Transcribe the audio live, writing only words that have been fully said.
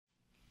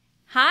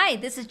Hi,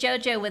 this is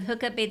Jojo with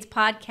Hookup Baits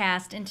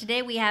Podcast, and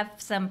today we have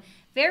some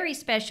very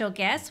special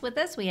guests with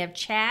us. We have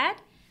Chad,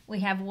 we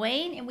have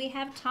Wayne, and we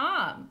have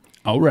Tom.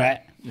 All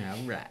right.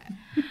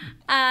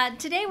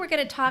 Today we're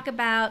going to talk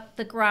about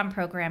the GROM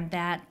program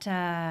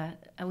that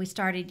we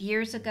started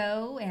years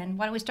ago. And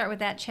why don't we start with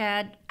that,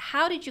 Chad?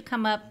 How did you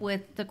come up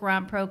with the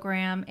GROM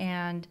program,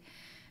 and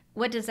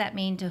what does that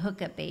mean to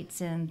Hookup Baits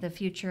and the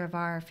future of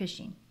our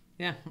fishing?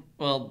 Yeah,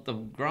 well, the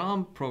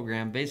GROM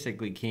program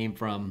basically came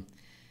from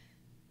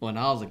when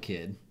I was a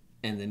kid,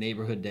 and the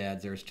neighborhood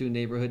dads, there's two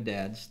neighborhood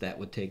dads that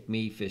would take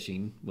me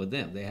fishing with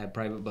them. They had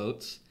private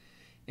boats,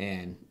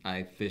 and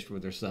I fished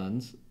with their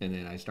sons, and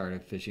then I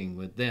started fishing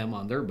with them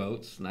on their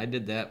boats, and I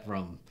did that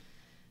from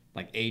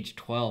like age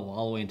 12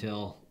 all the way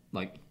until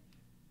like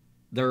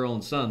their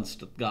own sons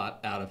got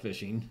out of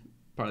fishing,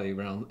 probably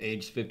around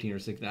age 15 or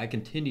 16. I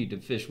continued to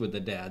fish with the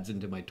dads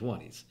into my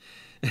 20s.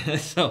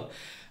 So,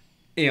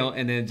 you know,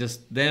 and then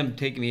just them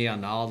taking me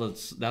on all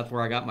that's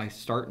where I got my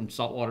start in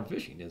saltwater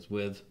fishing, is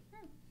with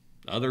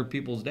other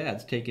people's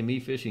dads taking me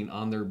fishing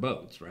on their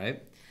boats,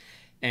 right?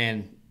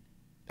 And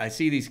I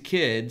see these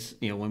kids,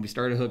 you know, when we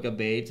started Hookup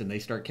Baits and they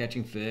start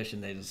catching fish,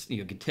 and they just,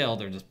 you could tell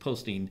they're just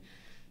posting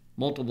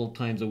multiple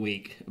times a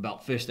week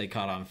about fish they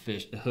caught on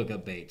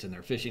Hookup Baits, and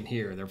they're fishing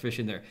here, they're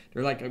fishing there.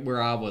 They're like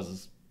where I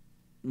was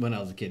when I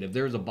was a kid. If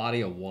there's a body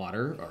of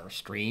water or a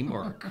stream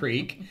or a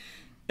creek,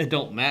 it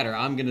don't matter.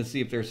 I'm going to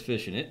see if there's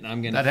fish in it, and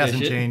I'm going to fish it. That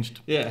hasn't changed.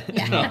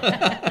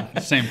 Yeah.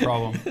 Same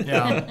problem.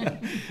 Yeah.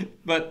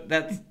 But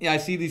I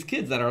see these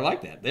kids that are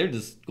like that. They're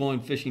just going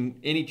fishing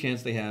any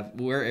chance they have,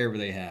 wherever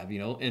they have, you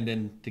know, and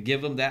then to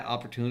give them that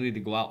opportunity to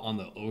go out on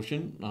the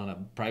ocean on a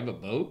private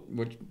boat,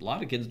 which a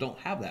lot of kids don't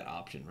have that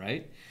option,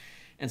 right?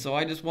 And so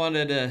I just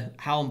wanted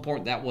how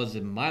important that was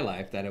in my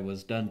life, that it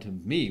was done to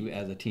me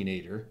as a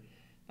teenager.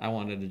 I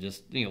wanted to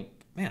just, you know,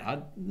 man,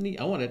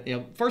 I want to, you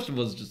know, first of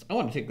all, I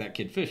want to take that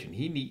kid fishing.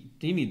 He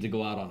needs to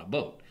go out on a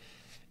boat,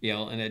 you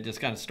know, and it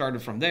just kind of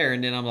started from there.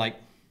 And then I'm like,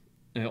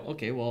 you know,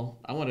 okay, well,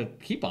 I want to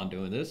keep on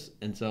doing this.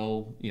 And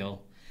so, you know,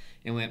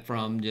 it went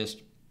from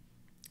just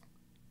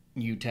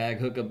you tag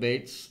Hookup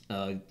Baits,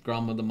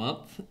 GROM of the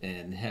month,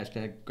 and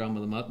hashtag GROM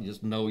of the month,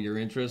 just know you're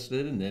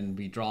interested, and then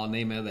we draw a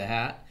name out of the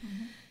hat.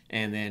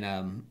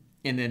 Mm-hmm.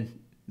 And then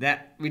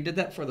that, we did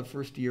that for the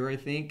first year, I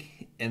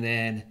think. And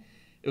then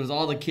it was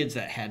all the kids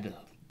that had a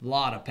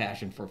lot of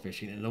passion for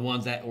fishing, and the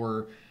ones that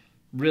were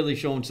really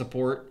showing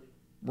support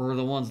were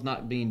the ones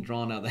not being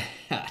drawn out of the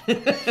hat.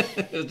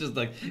 It was just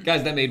like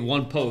guys that made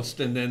one post,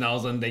 and then all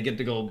of a sudden they get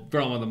to go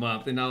GROM of the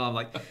month, and now I'm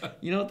like,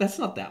 you know, that's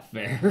not that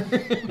fair.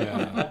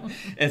 Yeah.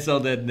 And so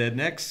the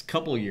next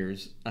couple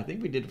years, I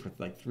think we did it for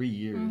like 3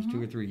 years, mm-hmm.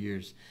 2 or 3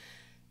 years,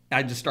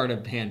 I just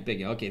started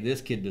handpicking. Okay, this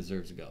kid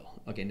deserves to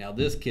go. Okay, now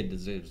this kid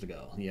deserves to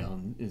go. You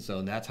know, and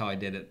so that's how I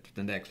did it for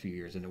the next few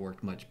years, and it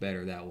worked much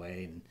better that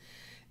way.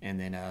 And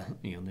then,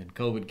 you know, then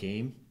COVID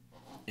came,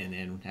 and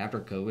then after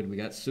COVID, we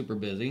got super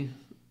busy,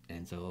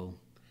 and so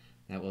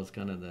that was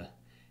kind of the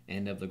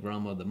end of the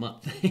GROM of the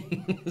month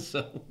thing.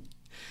 So,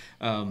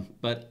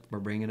 but we're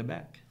bringing it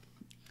back,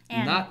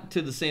 and not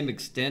to the same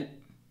extent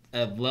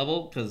of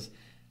level, because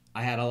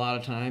I had a lot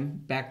of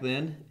time back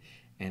then,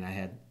 and I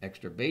had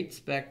extra baits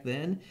back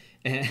then.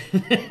 And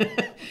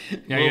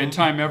yeah, you had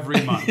time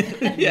every month.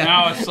 Yeah.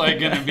 Now it's like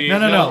going to be... No.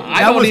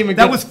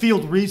 That was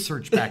field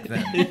research back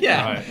then.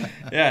 Yeah. Right.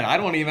 Yeah, I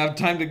don't even have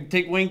time to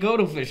take Wayne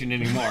Goto fishing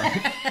anymore.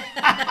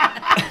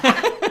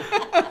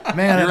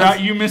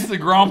 Man, you missed the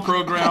GROM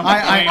program.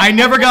 I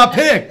never got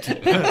picked.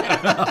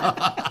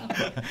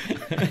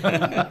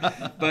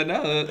 But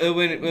no,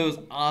 it was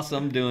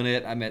awesome doing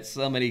it. I met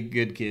so many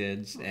good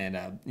kids,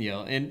 and you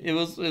know, and it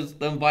was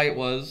the invite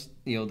was,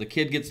 you know, the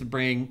kid gets to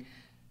bring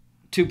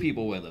 2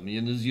 people with him. You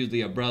know, there's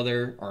usually a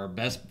brother or a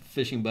best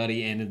fishing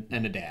buddy and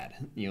a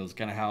dad. You know, it's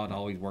kind of how it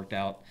always worked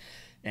out,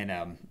 and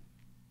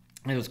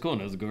it was cool,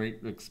 and it was a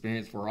great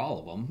experience for all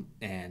of them.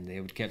 And they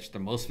would catch the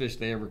most fish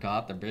they ever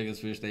caught, the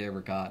biggest fish they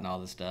ever caught, and all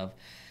this stuff.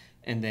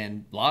 And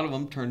then a lot of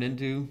them turned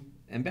into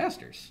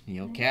ambassadors.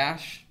 You know,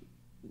 Cash,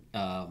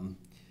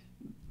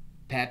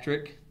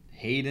 Patrick,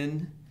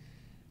 Hayden,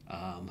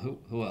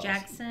 who else?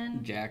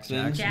 Jackson.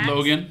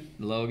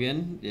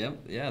 Logan. Yep.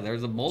 Yeah.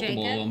 There's a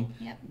multiple Jacob. of them.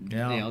 Yep.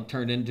 Yeah. You know,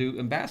 turned into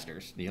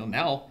ambassadors. You know,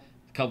 now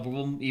a couple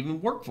of them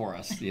even work for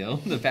us. You know,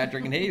 the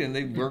Patrick and Hayden,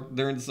 they work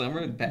during the summer.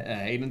 And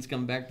Hayden's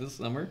coming back this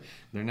summer.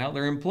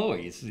 They're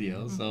employees. You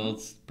know, mm-hmm. So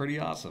it's pretty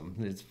awesome.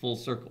 It's full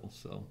circle.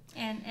 So.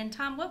 And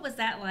Tom, what was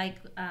that like?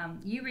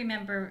 You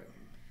remember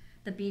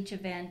the beach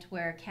event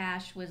where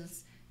Cash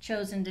was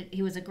chosen to?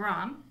 He was a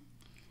GROM.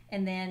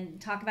 And then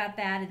talk about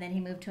that, and then he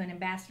moved to an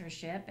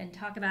ambassadorship, and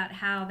talk about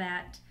how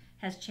that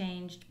has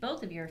changed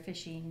both of your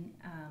fishing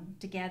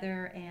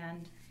together,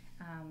 and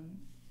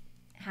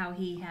how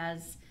he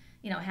has,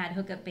 you know, had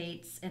Hookup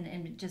Baits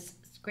and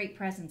just great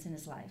presence in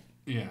his life.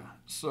 Yeah.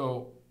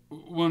 So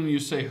when you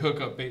say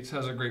Hookup Baits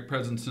has a great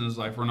presence in his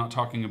life, we're not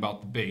talking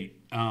about the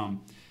bait.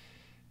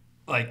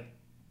 Like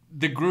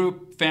the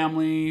group,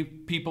 family,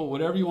 people,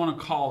 whatever you want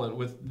to call it,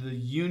 with the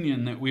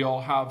union that we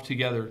all have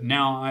together.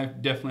 Now I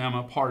definitely am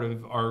a part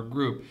of our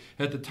group.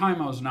 At the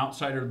time I was an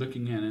outsider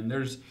looking in, and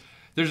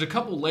there's a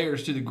couple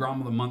layers to the GROM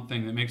of the Month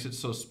thing that makes it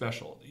so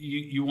special.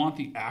 You want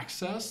the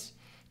access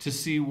to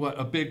see what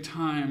a big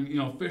time,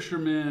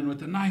 fisherman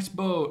with a nice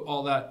boat,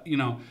 all that,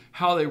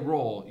 how they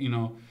roll,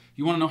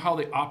 you want to know how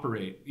they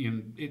operate.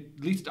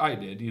 At least I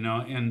did,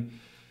 and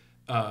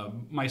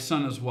my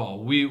son as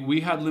well.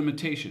 We had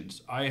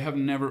limitations. I have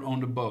never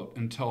owned a boat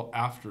until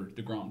after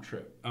the GROM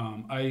trip.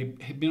 I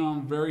had been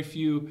on very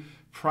few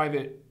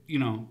private,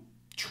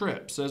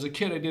 trips. As a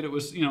kid, I did it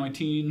with, my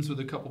teens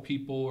with a couple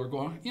people, or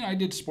going, I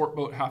did sport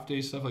boat half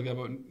days, stuff like that,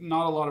 but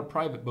not a lot of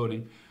private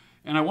boating.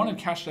 And I wanted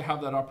Cash to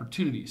have that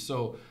opportunity.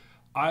 So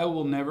I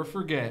will never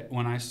forget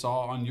when I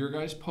saw on your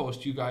guys'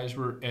 post, you guys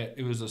were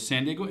it was a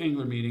San Diego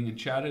Angler meeting, and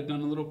Chad had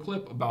done a little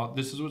clip about,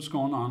 this is what's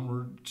going on.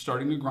 We're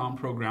starting the GROM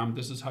program.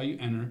 This is how you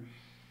enter.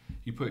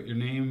 You put your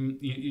name,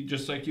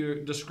 just like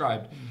you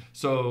described.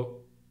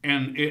 So,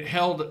 and it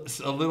held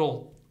a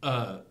little,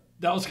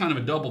 that was kind of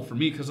a double for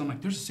me, because I'm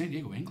like, there's a San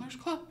Diego Anglers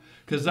Club?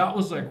 Because that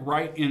was like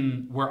right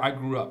in where I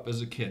grew up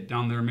as a kid,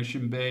 down there in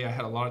Mission Bay. I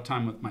had a lot of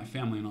time with my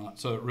family and all that,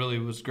 so it really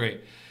was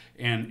great.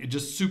 And it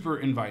just super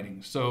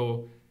inviting.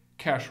 So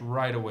Cash,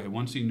 right away,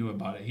 once he knew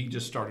about it, he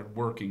just started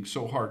working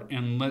so hard.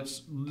 And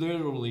let's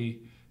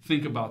literally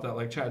think about that,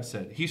 like Chad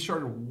said. He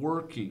started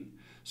working.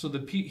 So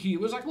he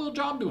was like a little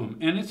job to him.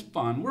 And it's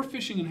fun. We're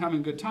fishing and having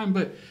a good time,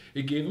 but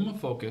it gave him a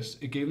focus.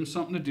 It gave him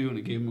something to do, and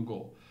it gave him a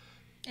goal.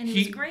 And he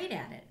was great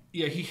at it.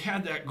 Yeah, he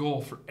had that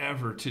goal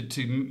forever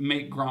to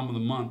make GROM of the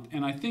Month.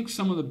 And I think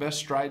some of the best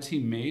strides he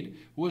made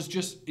was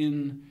just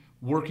in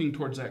working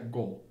towards that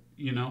goal.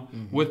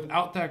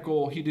 Without that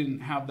goal, he didn't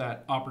have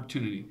that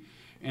opportunity.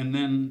 And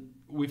then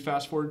we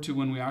fast forward to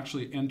when we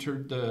actually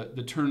entered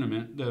the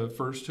tournament, the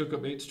first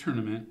Hookup Baits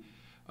tournament.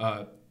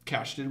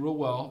 Cash did real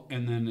well,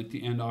 and then at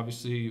the end,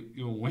 obviously,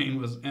 Wayne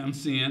was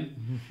emceeing,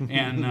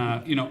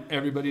 and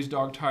everybody's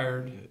dog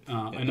tired.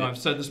 I know I've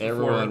said this before.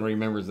 Everyone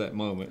remembers that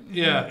moment.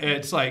 Yeah,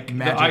 it's like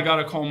the I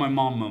gotta call my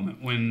mom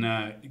moment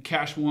when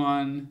Cash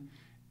won.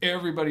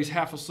 Everybody's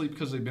half asleep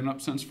because they've been up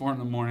since 4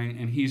 a.m,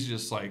 and he's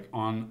just like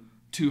on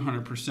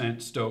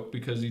 200% stoked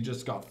because he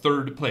just got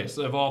third place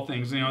of all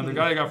things. The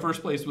guy that got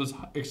first place was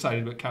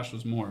excited, but Cash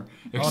was more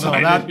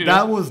excited. Oh, no,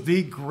 that was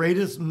the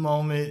greatest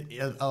moment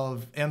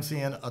of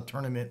MCN a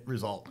tournament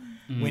result.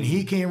 When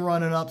he came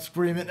running up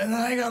screaming, and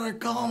I gotta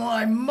call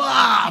my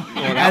mom.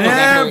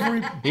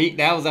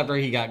 That was after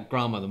he got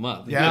GROM of the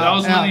Month. Yeah, that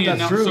was when he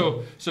announced.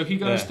 True. So he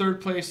got his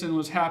third place and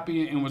was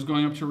happy and was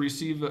going up to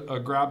receive a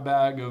grab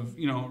bag of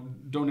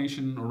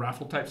donation or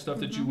raffle type stuff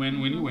that you win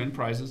when you win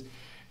prizes.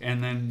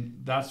 And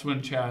then that's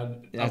when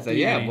Chad... I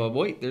said, but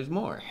wait, there's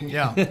more.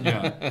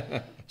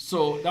 Yeah.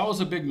 So that was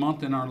a big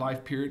month in our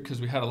life period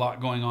because we had a lot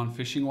going on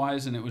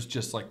fishing-wise, and it was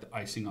just like the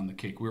icing on the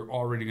cake. We were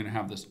already going to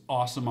have this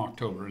awesome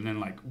October. And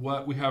then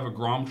we have a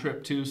GROM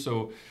trip too,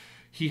 so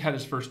he had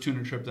his first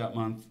tuna trip that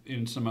month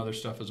and some other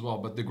stuff as well.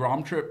 But the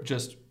GROM trip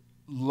just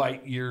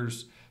light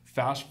years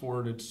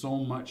fast-forwarded so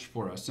much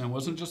for us. And it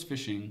wasn't just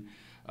fishing.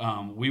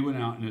 We went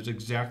out, and it was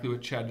exactly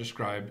what Chad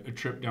described, a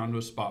trip down to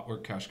a spot where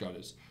Cash got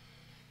his.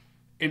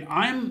 And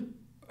I'm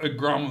a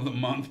GROM of the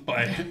Month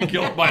by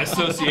guilt by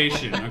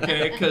association,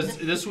 okay? Because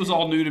this was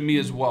all new to me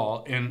as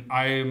well, and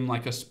I am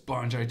like a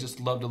sponge. I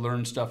just love to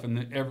learn stuff,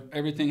 and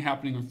everything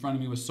happening in front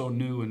of me was so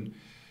new and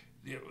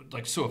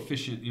like so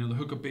efficient. The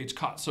hookup baits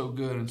caught so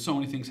good, and so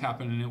many things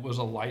happened, and it was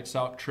a lights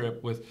out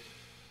trip with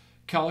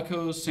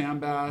calicos, sand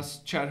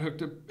bass. Chad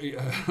hooked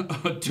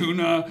a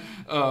tuna.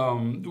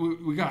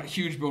 We got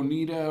huge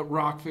bonita,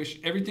 rockfish,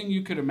 everything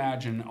you could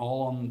imagine,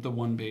 all on the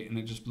one bait, and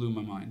it just blew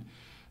my mind.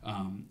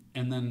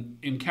 And then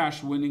in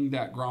Cash winning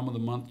that GROM of the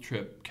Month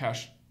trip,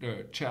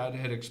 Chad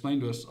had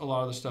explained to us a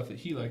lot of the stuff that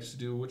he likes to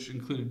do, which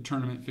included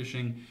tournament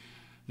fishing,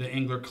 the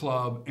angler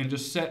club, and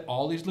just set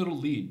all these little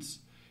leads.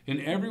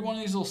 And every one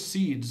of these little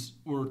seeds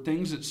were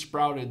things that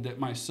sprouted that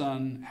my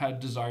son had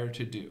desire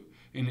to do.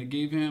 And it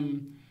gave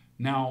him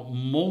now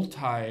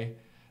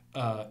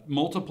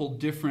multiple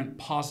different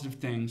positive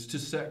things to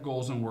set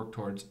goals and work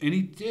towards. And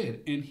he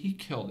did, and he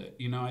killed it.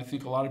 I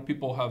think a lot of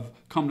people have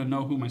come to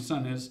know who my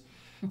son is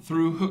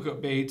through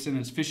Hookup Baits and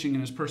his fishing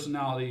and his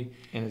personality.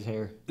 And his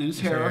hair.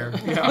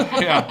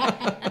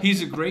 Yeah.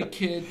 He's a great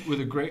kid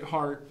with a great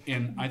heart,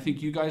 and I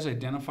think you guys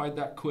identified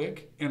that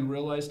quick and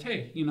realized,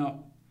 hey,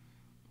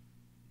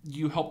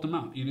 you helped him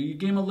out. You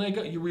gave him a leg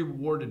up, you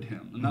rewarded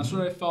him. And that's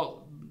what I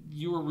felt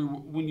you were,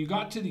 when you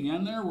got to the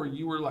end there where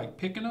you were like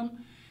picking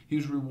them, he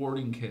was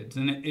rewarding kids.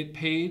 And it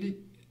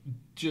paid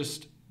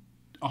just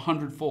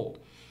 100-fold.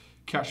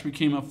 Cash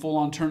became a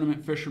full-on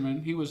tournament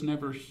fisherman. He was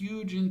never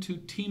huge into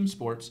team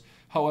sports.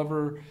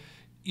 However,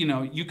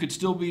 you could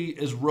still be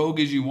as rogue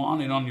as you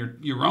wanted on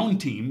your own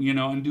team,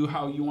 and do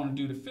how you want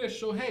to do to fish.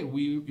 So, hey,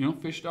 we,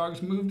 Fish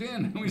Dogs moved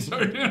in and we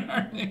started doing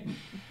our thing.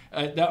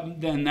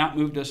 That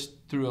moved us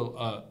through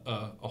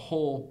a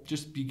whole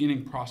just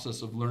beginning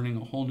process of learning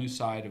a whole new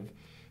side of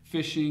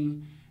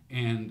fishing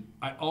And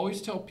I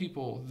always tell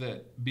people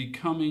that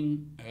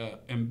becoming an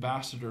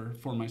ambassador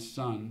for my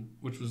son,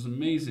 which was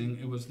amazing,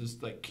 it was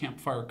this like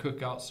campfire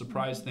cookout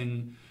surprise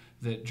thing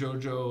that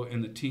Jojo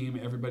and the team,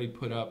 everybody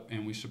put up,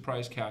 and we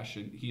surprised Cash,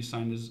 and he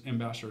signed his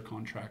ambassador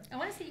contract. I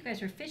want to say you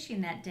guys were fishing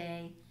that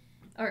day.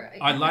 Or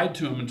I lied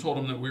to him and told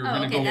him that we were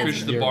going to go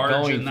fish the You're barge,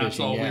 going and that's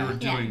fishing, all yeah. we were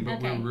doing. Yeah,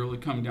 But we okay. were really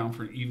coming down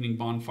for an evening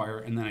bonfire,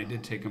 and then I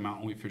did take him out,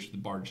 and we fished the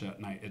barge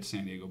that night at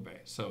San Diego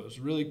Bay. So it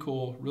was really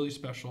cool, really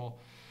special.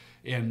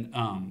 And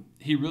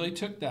he really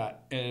took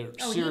that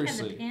Oh, seriously. he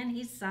had the pen.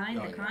 He signed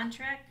Oh, the yeah.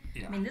 contract.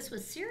 Yeah. I mean, this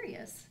was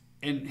serious.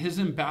 And his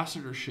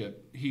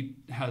ambassadorship, he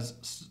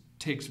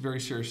takes very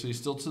seriously,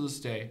 still to this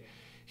day.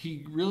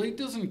 He really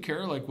doesn't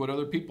care like what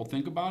other people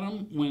think about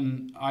him.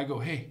 When I go,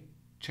 hey,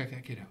 check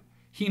that kid out,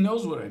 he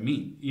knows what I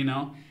mean. You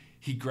know,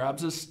 he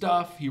grabs his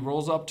stuff, he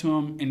rolls up to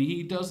him, and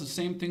he does the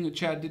same thing that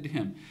Chad did to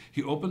him.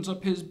 He opens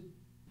up his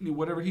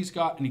whatever he's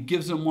got, and he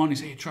gives him one.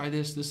 He's, hey, try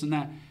this, this, and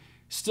that.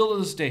 Still to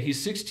this day,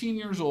 he's 16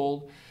 years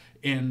old,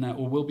 and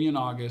will be in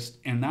August.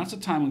 And that's a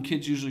time when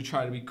kids usually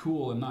try to be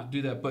cool and not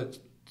do that. But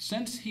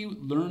since he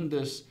learned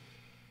this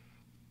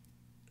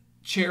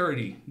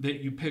charity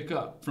that you pick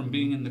up from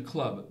being in the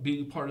club,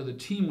 being part of the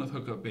team with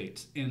Hookup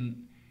Baits,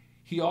 and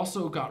he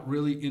also got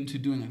really into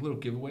doing like little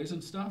giveaways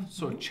and stuff.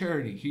 So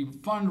charity, he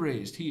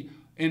fundraised,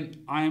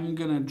 and I'm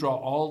gonna draw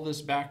all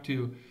this back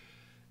to,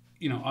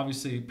 you know,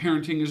 obviously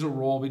parenting is a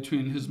role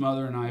between his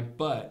mother and I,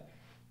 but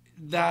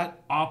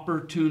that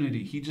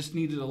opportunity, he just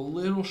needed a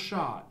little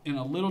shot and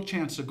a little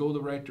chance to go the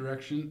right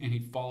direction, and he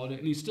followed it,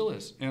 and he still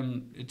is,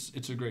 and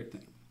it's a great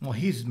thing. Well,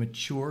 he's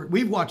matured.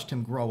 We've watched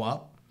him grow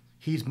up.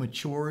 He's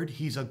matured.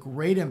 He's a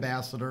great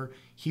ambassador.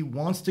 He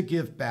wants to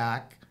give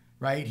back,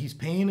 right? He's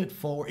paying it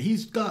forward.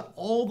 He's got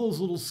all those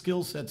little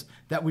skill sets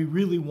that we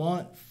really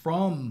want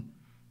from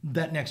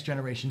that next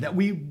generation, that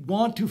we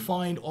want to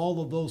find all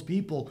of those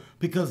people,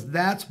 because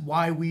that's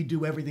why we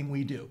do everything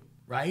we do,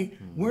 right?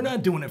 Mm-hmm. We're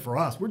not doing it for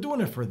us. We're doing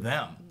it for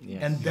them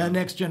and the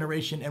next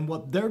generation and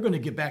what they're going to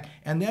give back.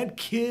 And that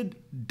kid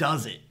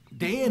does it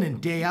day in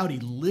and day out. He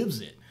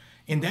lives it.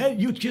 And that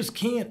you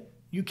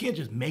can't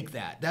just make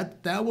that.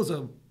 That was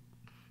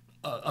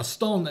a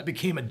stone that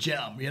became a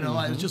gem, you know.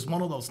 It's just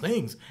one of those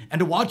things. And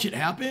to watch it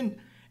happen,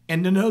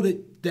 and to know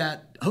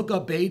that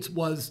Hookup Baits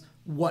was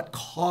what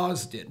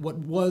caused it, what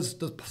was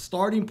the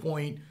starting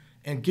point,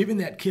 and giving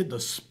that kid the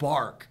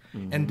spark.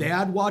 And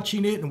Dad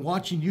watching it and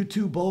watching you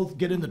two both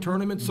get in the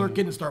tournament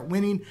circuit and start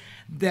winning,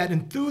 that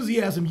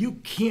enthusiasm you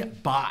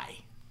can't buy,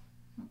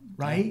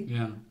 right?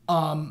 Yeah.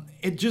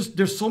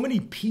 There's so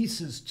many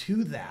pieces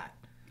to that.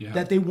 Yeah.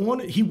 That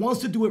he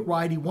wants to do it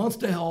right. He wants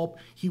to help.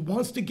 He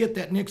wants to get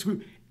that next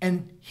group.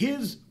 And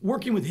his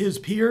working with his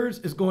peers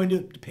is going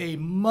to pay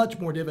much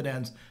more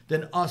dividends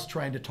than us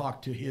trying to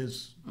talk to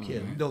his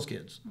kid, those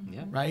kids.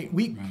 Yeah. Right?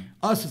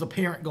 Us as a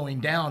parent going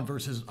down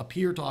versus a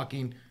peer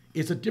talking,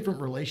 it's a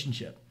different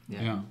relationship.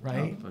 Yeah.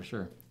 Right? Oh, for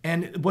sure.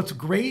 And what's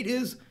great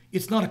is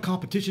it's not a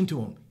competition to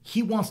him.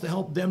 He wants to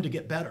help them to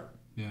get better.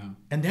 Yeah.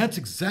 And that's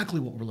exactly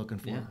what we're looking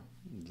for. Yeah,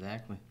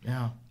 exactly.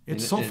 Yeah.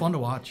 It's so fun to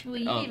watch. Well,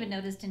 you even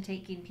noticed in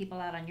taking people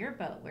out on your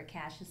boat where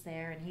Cash is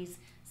there and he's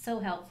so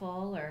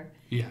helpful. Or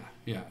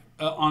Yeah.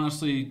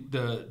 Honestly,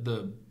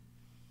 the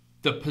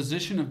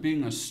position of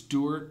being a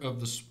steward of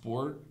the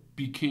sport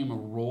became a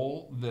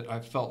role that I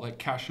felt like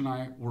Cash and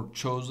I were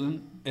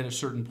chosen at a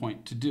certain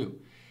point to do.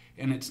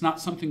 And it's not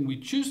something we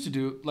choose to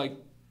do. Like,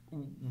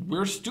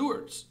 we're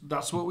stewards.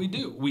 That's what we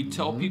do. We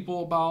tell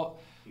people about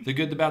the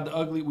good, the bad, the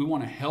ugly. We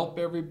want to help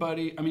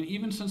everybody. I mean,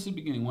 even since the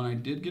beginning, when I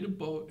did get a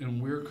boat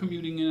and we were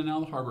commuting in and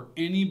out of the harbor,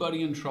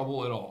 anybody in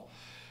trouble at all,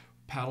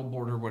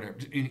 paddleboard or whatever,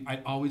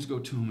 I'd always go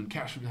to him, and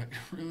Cash would be like,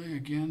 really,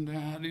 again,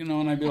 Dad? You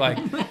know, and I'd be like,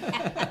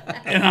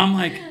 and I'm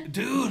like,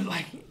 dude,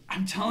 like,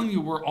 I'm telling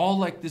you, we're all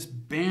like this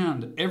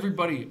band,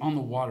 everybody on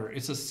the water.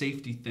 It's a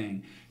safety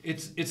thing.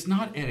 It's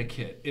not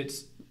etiquette.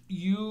 It's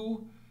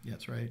you.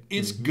 That's right.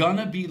 It's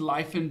gonna be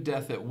life and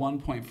death at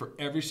one point for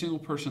every single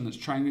person that's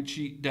trying to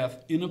cheat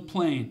death in a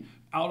plane,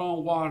 out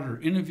on water,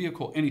 in a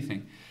vehicle,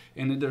 anything.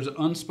 And there's an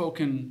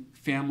unspoken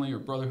family or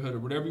brotherhood or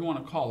whatever you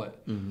want to call it.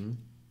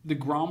 The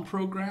GROM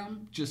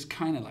program just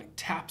kind of like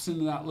taps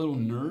into that little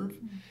nerve,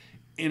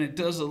 and it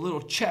does a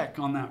little check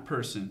on that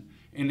person.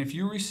 And if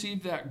you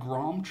receive that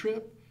GROM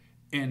trip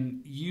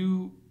and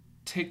you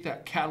take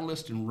that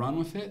catalyst and run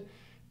with it,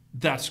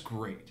 that's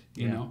great.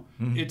 You know,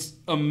 it's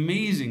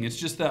amazing. It's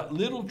just that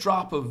little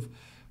drop of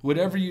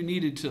whatever you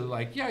needed to,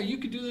 like, yeah, you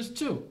could do this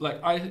too.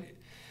 Like,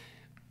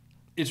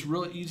 it's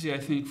really easy, I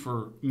think,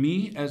 for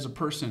me as a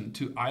person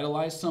to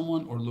idolize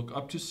someone or look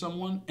up to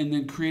someone and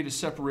then create a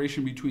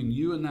separation between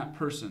you and that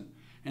person.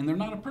 And they're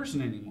not a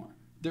person anymore.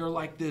 They're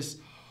like this,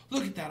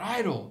 look at that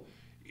idol.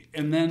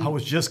 And then I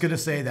was just going to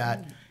say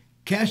that.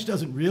 Cash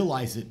doesn't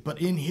realize it,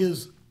 but in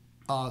his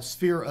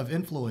sphere of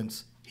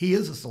influence, he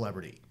is a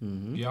celebrity.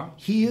 Yeah.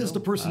 He is the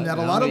person that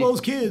a lot of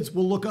those kids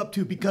will look up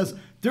to because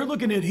they're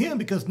looking at him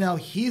because now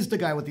he's the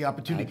guy with the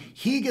opportunity.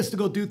 He gets to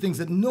go do things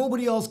that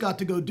nobody else got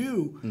to go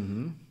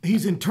do.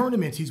 He's in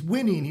tournaments. He's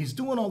winning. He's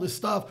doing all this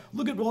stuff.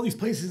 Look at all these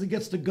places he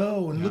gets to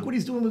go. And look what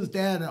he's doing with his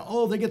dad.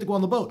 And, they get to go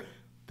on the boat.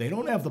 They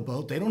don't have the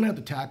boat. They don't have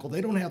the tackle. They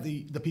don't have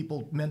the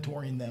people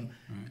mentoring them.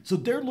 Right. So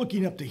they're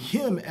looking up to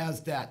him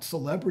as that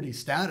celebrity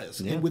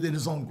status within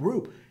his own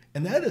group.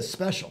 And that is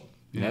special.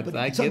 Yeah, but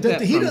I get that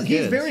from kids.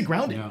 He's very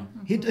grounded. Yeah.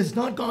 He has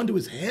not gone to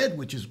his head,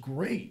 which is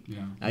great.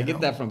 Yeah. I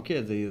get that from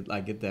kids.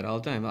 I get that all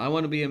the time. I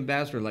want to be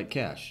ambassador like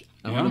Cash.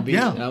 I want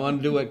to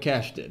do what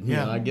Cash did. You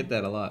know, I get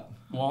that a lot.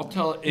 Well, I'll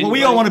tell anybody, well,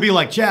 we all want to be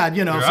like Chad,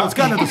 so it's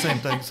kind of the same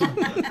thing. So.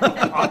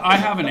 I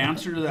have an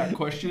answer to that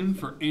question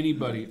for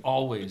anybody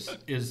always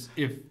is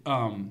if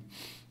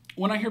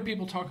when I hear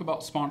people talk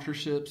about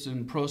sponsorships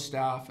and pro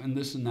staff and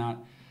this and that,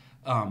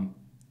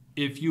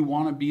 if you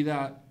want to be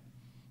that,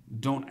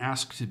 don't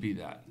ask to be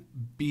that.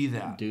 Be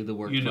that. Do the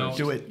work first.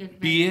 Do it.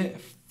 Be it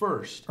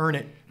first. Earn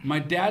it. My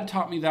dad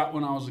taught me that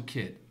when I was a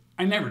kid.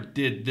 I never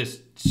did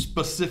this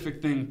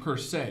specific thing per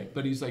se,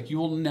 but he's like, you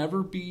will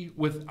never be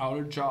without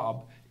a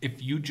job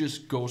if you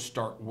just go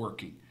start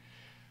working.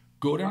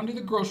 Go down to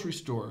the grocery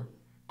store,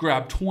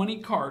 grab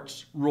 20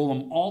 carts, roll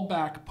them all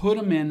back, put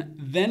them in,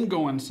 then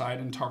go inside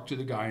and talk to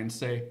the guy and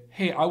say,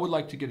 hey, I would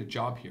like to get a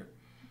job here.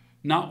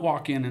 Not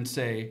walk in and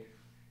say,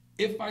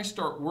 if I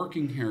start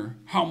working here,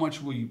 how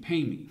much will you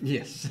pay me?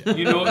 Yes.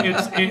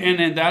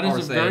 And that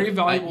is a very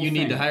valuable thing. You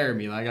need to hire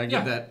me. Like I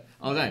get that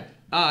all the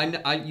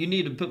time. You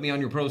need to put me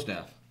on your pro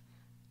staff.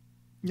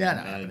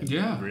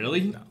 Yeah.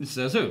 Really? No.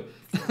 Says who?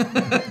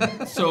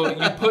 So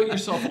you put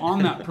yourself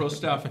on that pro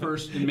staff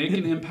first and make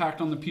an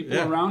impact on the people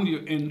around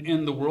you,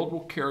 and the world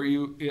will carry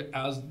you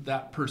as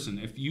that person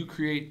if you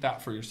create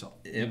that for yourself.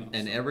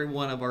 And every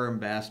one of our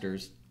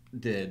ambassadors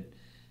did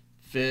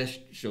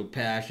fish, showed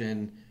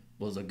passion,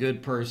 was a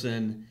good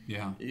person.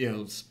 Yeah.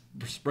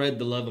 Spread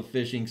the love of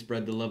fishing,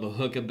 spread the love of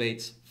hookup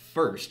baits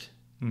first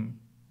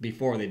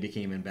before they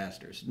became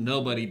ambassadors.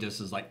 Nobody just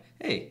is like,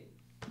 hey,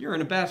 you're an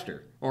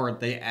ambassador. Or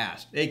they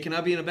asked, hey, can I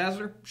be an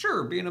ambassador?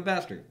 Sure, be an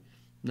ambassador.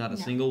 Not a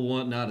single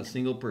one, not a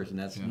single person.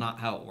 That's not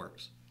how it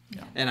works.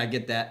 Yeah. And I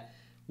get that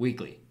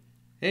weekly.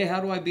 Hey, how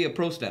do I be a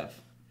pro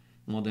staff?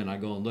 Well, then I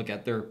go and look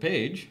at their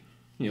page,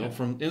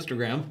 from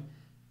Instagram.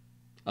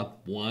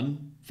 Up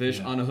one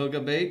fish on a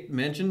hookup bait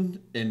mentioned,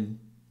 and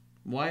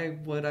why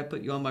would I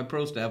put you on my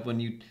pro staff when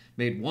you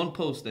made one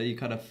post that you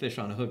caught a fish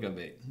on a hookup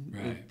bait?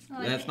 Right.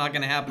 That's not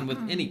going to happen with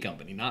any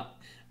company, not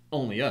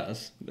only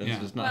us. That's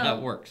just not how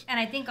it works. And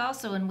I think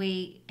also when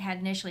we had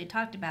initially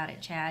talked about it,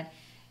 Chad,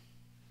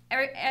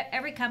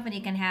 every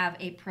company can have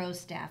a pro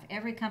staff.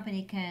 Every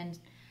company can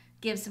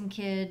give some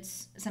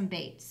kids some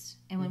baits.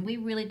 And when we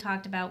really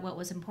talked about what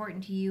was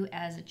important to you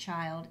as a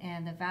child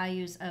and the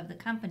values of the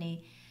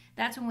company,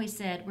 that's when we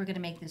said we're going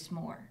to make this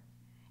more.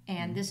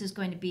 And this is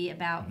going to be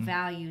about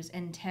values,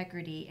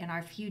 integrity, and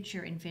our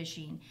future in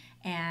fishing,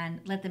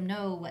 and let them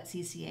know what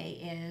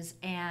CCA is,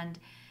 and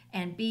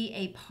be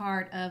a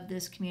part of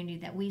this community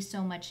that we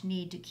so much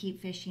need to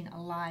keep fishing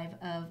alive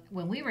of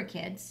when we were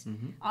kids,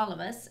 all of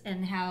us,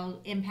 and how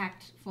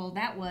impactful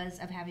that was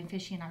of having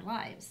fishing in our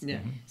lives. Yeah.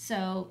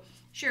 So,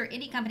 sure,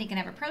 any company can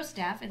have a pro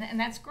staff, and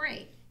that's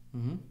great.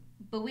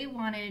 But we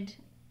wanted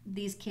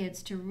these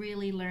kids to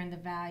really learn the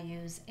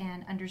values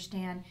and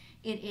understand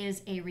it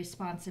is a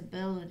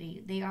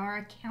responsibility. They are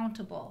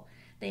accountable.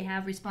 They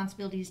have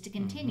responsibilities to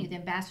continue. The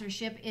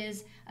ambassadorship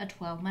is a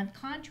 12-month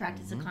contract.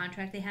 It's a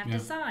contract they have to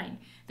sign.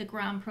 The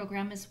GROM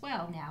program as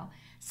well now.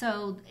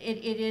 So it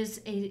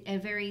is a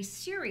very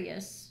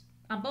serious,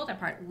 on both our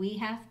part. We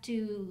have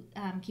to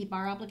keep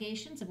our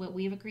obligations of what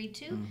we've agreed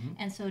to,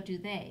 and so do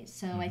they.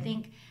 So I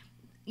think,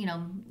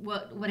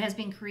 what has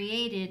been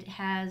created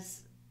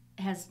has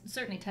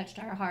certainly touched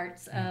our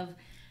hearts. Of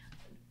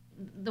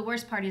the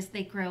worst part is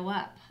they grow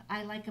up.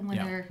 I like them when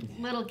they're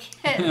little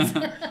kids,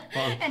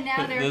 and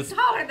now they're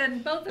taller than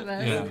both of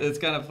us. Yeah. It's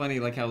kind of funny,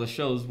 like how the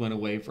shows went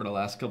away for the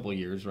last couple of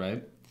years,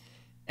 right?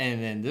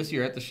 And then this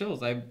year at the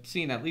shows, I've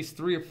seen at least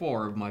 3 or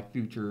 4 of my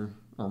future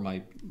or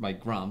my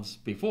GROMs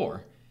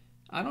before.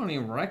 I don't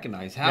even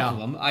recognize half of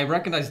them. I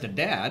recognize the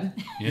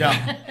dad.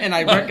 And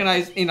I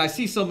recognize, and I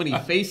see so many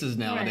faces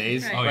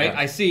nowadays, right? Oh, yeah.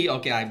 I see,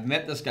 okay, I've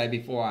met this guy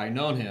before, I've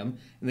known him,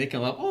 and they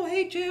come up, oh,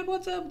 hey, Chad,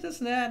 what's up, this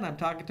and that, and I'm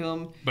talking to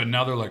him. But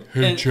now they're like,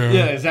 hey, Chad.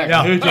 Yeah,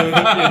 exactly. Hey, Chad.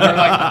 And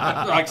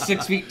they're like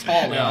 6 feet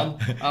tall now.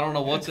 I don't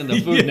know what's in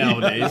the food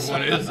nowadays.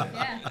 What is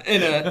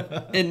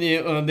it?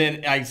 And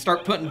then I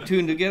start putting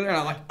 2 together, and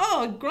I'm like,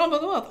 oh, GROM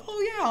of the month.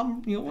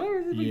 Oh, yeah,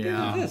 where is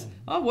this?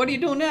 Oh, what are you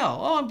doing now?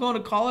 Oh, I'm going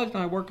to college, and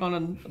I work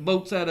on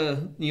boats at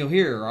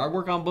here. Or I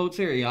work on boats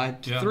here. I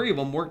have 3 of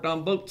them worked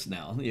on boats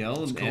now,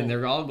 and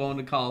they're all going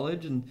to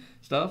college and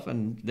stuff,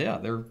 and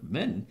they're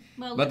men.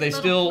 Well, but they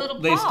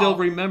still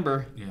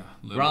remember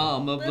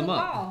GROM of the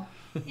month. Paul.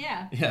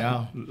 Yeah.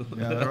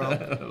 They're all,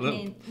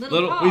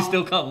 little Paul. We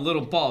still call him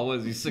Little Paul. What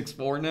is he,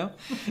 6'4" now?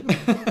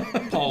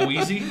 Paul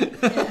Weezy.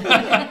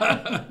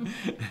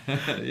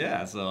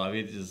 Yeah, so I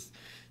mean,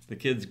 the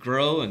kids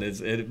grow,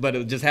 and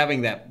but just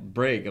having that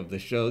break of the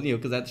show,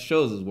 because that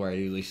shows is where I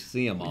usually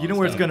see them all. You know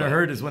where it's going to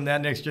hurt is when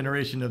that next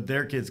generation of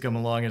their kids come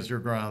along as your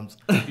groms.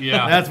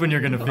 Yeah. That's when you're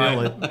going to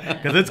feel it,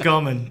 because it's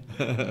coming.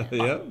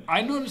 Yep.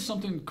 I noticed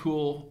something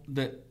cool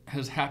that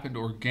has happened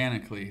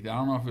organically. I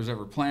don't know if it was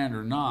ever planned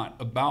or not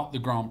about the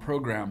GROM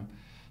program.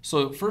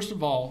 So first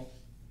of all,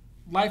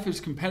 life is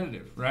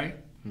competitive, right?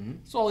 Mm-hmm.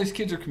 So all these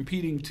kids are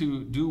competing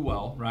to do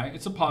well, right?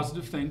 It's a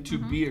positive thing to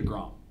be a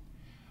GROM.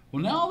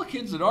 Well, now all the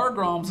kids that are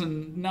GROMs,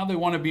 and now they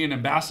want to be an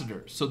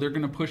ambassador. So they're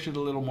going to push it a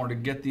little more to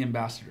get the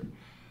ambassador.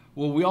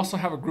 Well, we also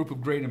have a group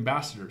of great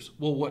ambassadors.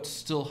 Well, what's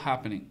still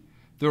happening?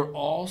 They're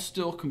all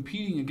still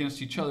competing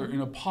against each other in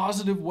a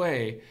positive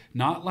way.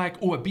 Not like,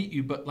 oh, I beat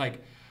you, but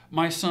like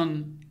my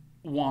son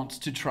wants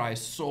to try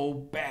so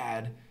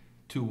bad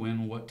to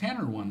win what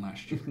Tanner won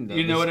last year.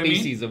 You know what I mean?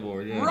 Species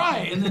award, yeah.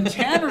 Right, and then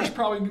Tanner's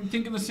probably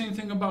thinking the same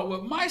thing about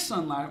what my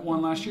son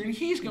won last year, and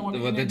he's going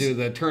to do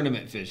the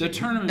tournament fishing. The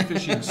tournament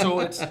fishing. So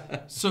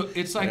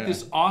it's like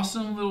this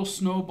awesome little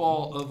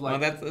snowball of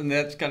like. Well,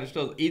 that's kind of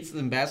shows. Each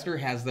ambassador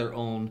has their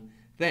own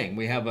thing.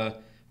 We have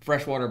a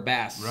freshwater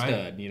bass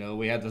stud.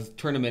 We have the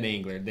tournament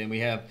angler. Then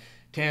we have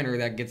Tanner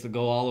that gets to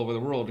go all over the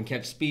world and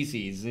catch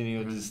species,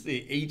 and just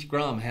each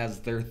GROM has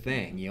their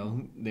thing.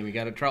 Then we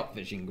got a trout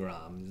fishing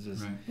GROM. It's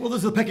just, Well,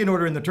 there's a pecking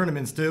order in the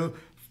tournaments too.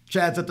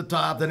 Chad's at the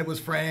top, then it was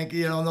Frank,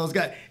 and those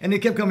guys, and they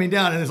kept coming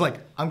down, and it's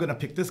like, I'm gonna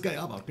pick this guy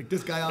up, I'll pick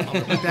this guy up, I'm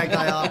gonna pick that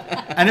guy up,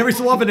 and every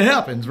so often it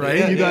happens, right?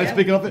 Yeah, you guys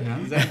pick up it,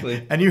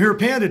 exactly, and you hear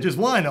Panda just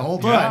whine the whole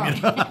time.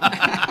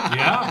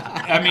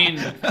 Yeah, I mean,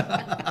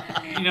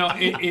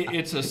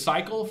 it's a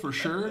cycle for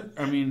sure.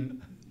 I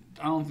mean,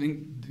 I don't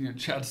think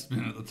Chad's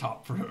been at the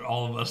top for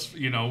all of us.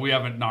 We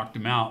haven't knocked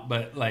him out,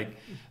 but like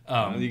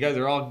you guys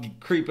are all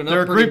creeping up.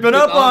 They're creeping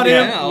up on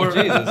him.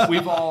 Jesus.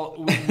 We've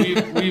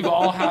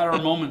all had our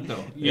moment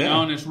though,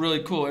 and it's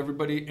really cool.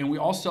 Everybody, and we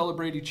all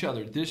celebrate each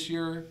other. This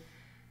year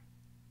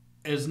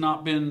has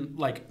not been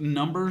like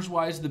numbers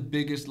wise the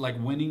biggest like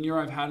winning year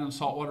I've had in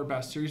Saltwater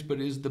Bass Series,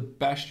 but it is the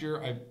best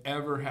year I've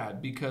ever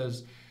had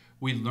because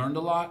we learned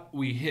a lot.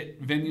 We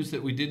hit venues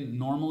that we didn't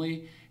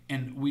normally.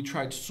 And we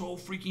tried so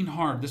freaking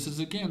hard. This is,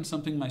 again,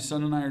 something my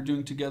son and I are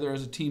doing together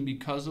as a team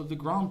because of the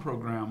GROM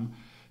program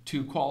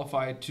to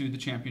qualify to the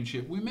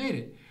championship. We made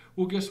it.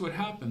 Well, guess what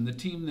happened? The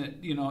team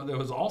that, that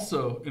was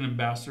also an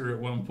ambassador at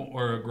one point,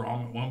 or a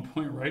GROM at one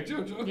point, right,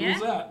 Jojo? Yeah.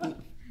 Who was that?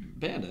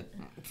 Panda.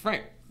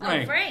 Frank.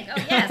 Oh, Frank. Oh,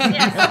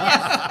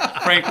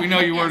 yes. Frank, we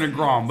know you weren't a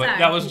GROM, but Sorry.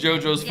 that was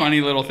JoJo's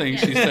funny little thing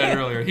she said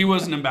earlier. He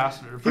was an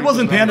ambassador. He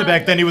wasn't Panda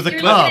back then, he was a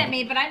You're cub. looking at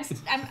me, but I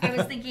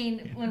was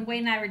thinking when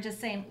Wade and I were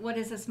just saying, what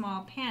is a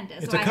small panda?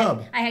 It's a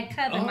cub. I had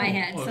cub in my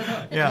head.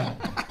 So Yeah.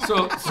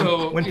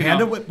 So when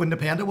the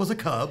panda was a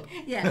cub.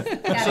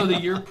 yes. So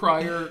the year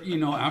prior,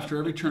 after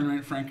every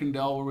tournament, Frank and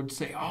Del would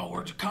say, "Oh,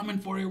 we're coming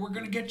for you. We're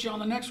going to get you on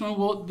the next one."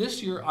 Well,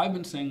 this year I've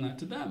been saying that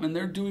to them, and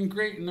they're doing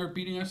great, and they're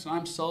beating us, and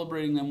I'm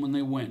celebrating them when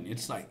they win.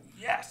 It's like,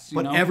 yes,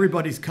 But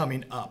everybody's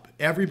coming up.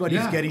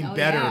 Everybody's getting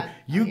better.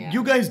 Yeah.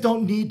 You guys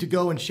don't need to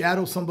go and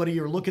shadow somebody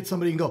or look at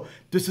somebody and go,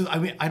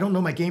 I don't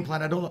know my game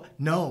plan. I don't know.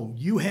 No,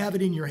 you have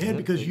it in your head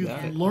because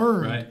you've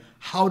learned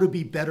how to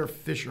be better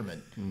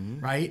fishermen,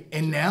 right?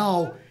 And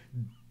now,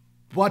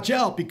 watch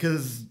out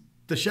because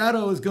the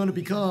shadow is going to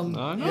become.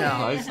 I know.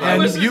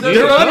 And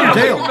they're on your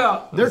tail.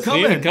 about. They're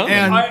coming. coming.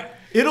 And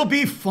it'll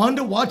be fun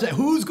to watch that.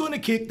 Who's going to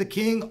kick the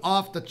king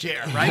off the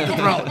chair, right? The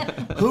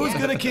throne. Who's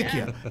going to kick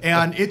you?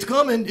 And it's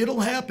coming. It'll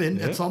happen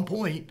at some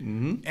point,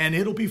 and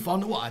it'll be fun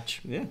to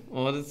watch. Yeah.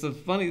 Well, it's a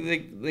funny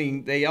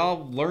thing. They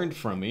all learned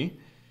from me,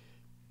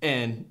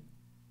 and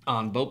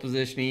on boat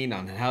positioning,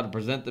 on how to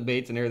present the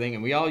baits and everything,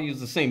 and we all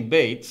use the same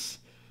baits.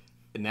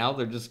 And now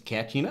they're just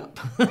catching up.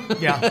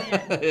 Yeah.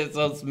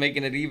 So it's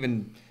making it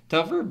even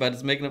tougher, but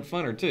it's making it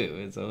funner too.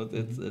 And so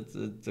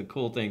it's a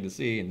cool thing to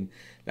see, and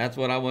that's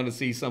what I want to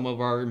see some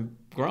of our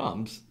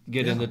GROMs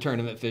get into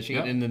tournament fishing,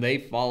 and then they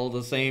follow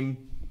the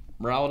same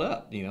route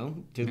up,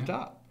 to the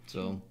top.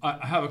 So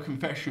I have a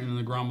confession in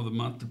the GROM of the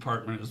Month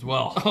department as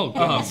well. Oh,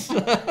 goodness.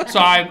 So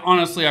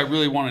I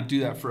really want to do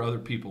that for other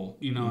people.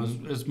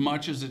 As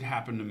much as it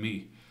happened to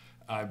me.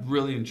 I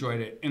really enjoyed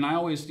it. And I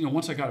always,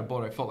 once I got a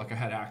boat, I felt like I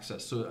had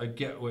access. So I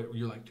get what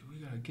you're like, dude, we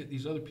got to get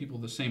these other people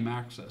the same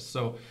access.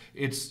 So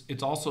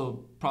it's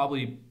also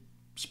probably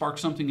sparked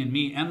something in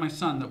me and my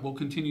son that we'll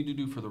continue to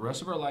do for the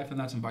rest of our life, and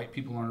that's invite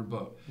people on our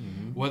boat.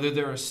 Whether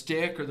they're a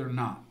stick or they're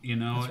not,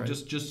 right.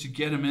 just to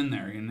get them in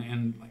there.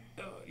 And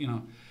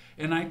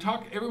and I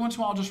talk, every once in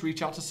a while I'll just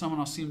reach out to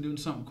someone, I'll see them doing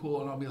something cool,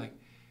 and I'll be like,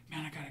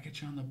 man, I got to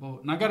get you on the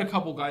boat. And I got a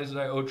couple guys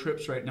that I owe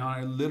trips right now,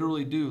 and I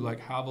literally do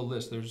have a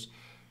list. There's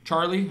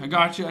Charlie, I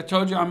got you. I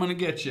told you I'm going to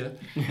get you.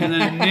 And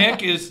then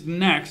Nick is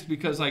next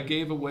because I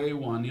gave away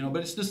one,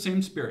 but it's the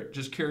same spirit,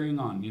 just carrying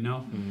on,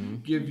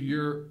 Give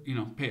your,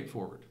 pay it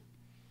forward.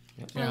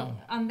 So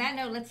on that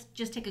note, let's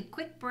just take a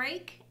quick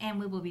break, and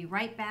we will be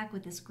right back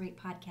with this great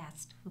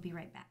podcast. We'll be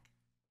right back.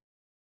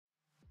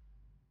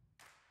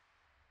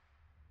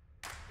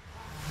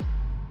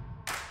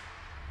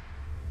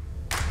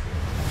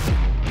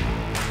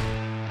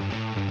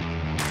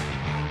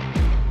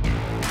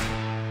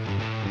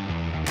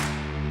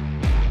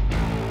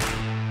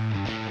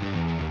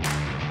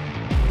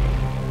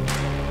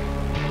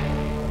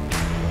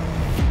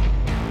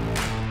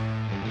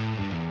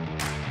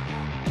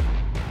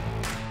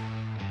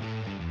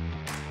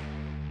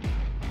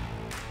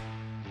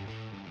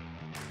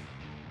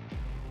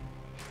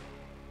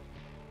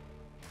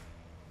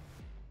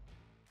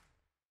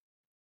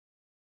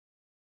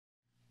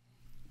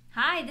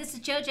 Hi, this is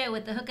Jojo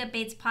with the Hookup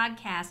Baits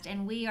Podcast,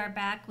 and we are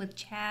back with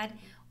Chad,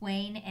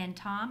 Wayne, and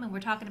Tom, and we're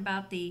talking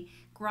about the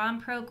GROM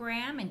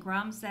program and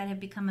GROMs that have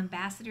become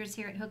ambassadors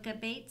here at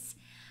Hookup Baits.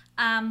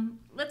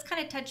 Let's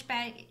kind of touch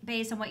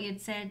base on what you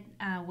had said,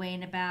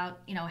 Wayne, about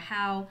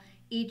how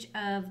each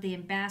of the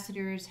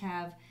ambassadors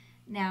have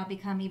now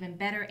become even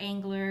better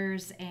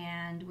anglers,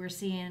 and we're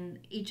seeing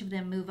each of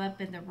them move up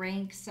in the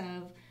ranks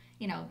of,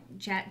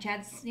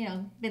 Chad's,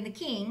 been the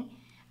king.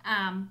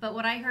 But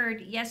what I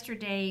heard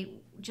yesterday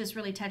just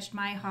really touched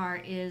my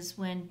heart is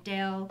when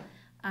Dale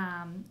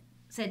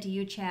said to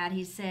you, Chad,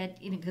 he said,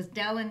 because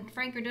Dale and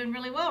Frank are doing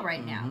really well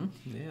right now.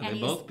 Yeah, and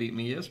they both beat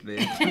me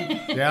yesterday.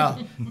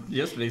 Yeah.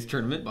 Yesterday's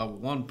tournament by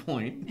 1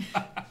 point.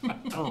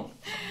 Wah,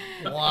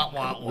 wah,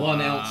 wah.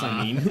 1 ounce,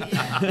 I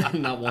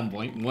mean. Not 1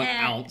 point, 1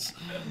 ounce.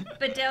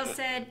 But Dale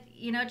said,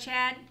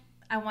 Chad,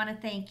 I want to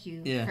thank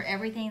you for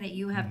everything that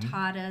you have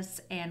taught us,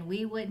 and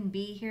we wouldn't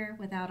be here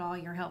without all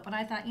your help. And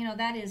I thought,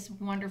 that is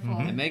wonderful.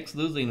 It makes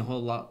losing a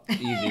whole lot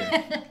easier.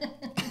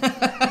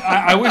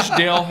 I wish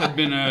Dale had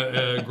been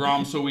a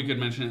GROM so we could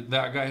mention it.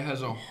 That guy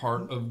has a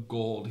heart of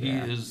gold. He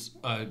is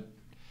an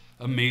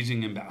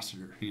amazing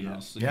ambassador.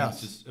 So Yes.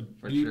 he's just a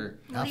For sure.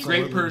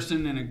 great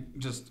person and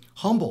just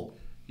Humble.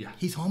 Yeah.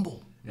 He's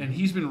humble. And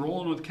he's been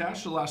rolling with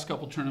cash the last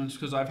couple tournaments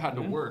because I've had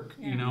to work,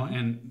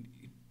 and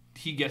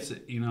he gets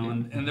it,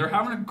 and they're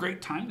having a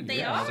great time together.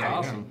 They are. It's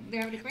awesome.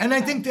 They're having a great And I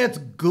time. think that's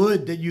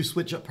good that you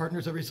switch up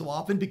partners every so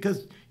often,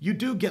 because you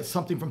do get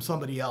something from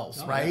somebody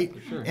else, right?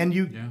 for sure. And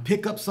you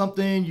pick up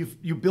something,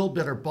 you build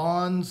better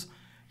bonds.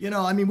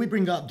 We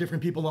bring out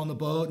different people on the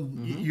boat,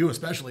 and you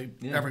especially,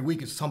 every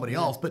week it's somebody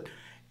else. But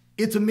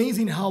it's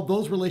amazing how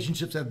those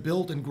relationships have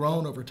built and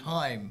grown over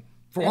time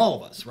for all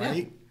of us,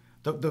 right?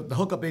 The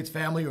Hookup Baits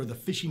family, or the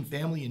fishing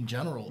family in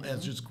general,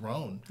 has just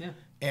grown. Yeah.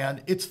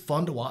 And it's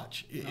fun to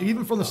watch,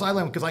 even from the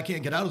sideline, because I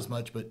can't get out as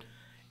much, but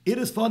it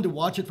is fun to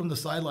watch it from the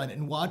sideline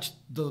and watch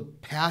the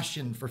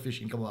passion for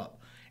fishing come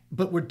up.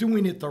 But we're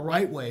doing it the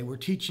right way. We're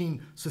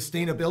teaching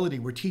sustainability.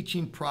 We're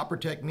teaching proper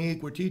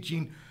technique. We're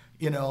teaching,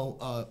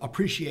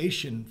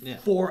 appreciation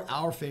for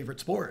our favorite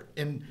sport.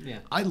 And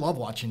I love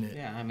watching it.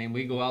 Yeah, I mean,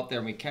 we go out there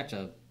and we catch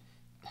a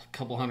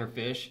couple hundred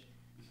fish,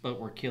 but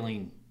we're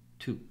killing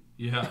 2.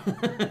 Yeah.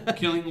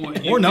 Killing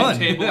what you Or can none.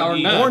 table Or and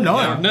eat. none. Or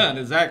none. Or none,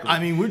 exactly. I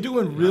mean, we're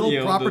doing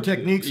real proper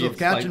techniques of it's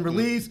catch like and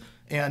release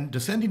and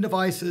descending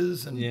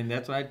devices. And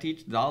that's what I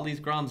teach. All these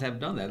GROMs have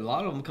done that. A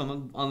lot of them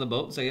come on the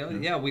boat and say,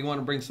 we want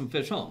to bring some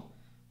fish home.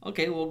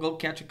 Okay, we'll go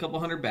catch a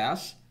couple hundred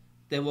bass.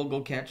 Then we'll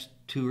go catch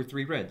 2 or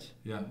 3 reds.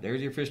 Yeah.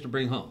 There's your fish to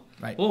bring home.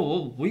 Right. Oh,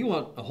 well, we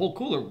want a whole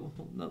cooler.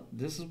 Well, no,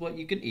 this is what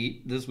you can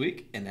eat this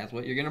week, and that's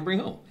what you're going to bring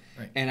home.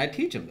 Right. And I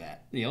teach them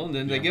that, and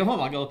then they get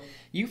home. I go,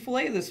 you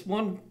fillet this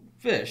one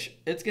fish.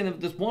 This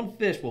one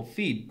fish will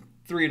feed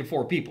 3 to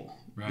 4 people.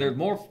 Right. There's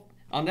more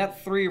on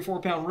that 3 or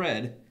 4 pound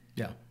red.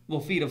 Yeah.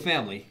 Will feed a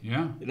family.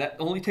 Yeah. That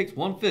only takes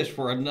 1 fish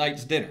for a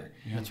night's dinner.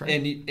 Yeah. That's right.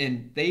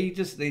 And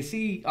they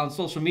see on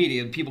social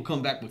media people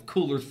come back with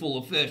coolers full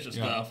of fish and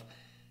stuff,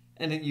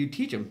 and then you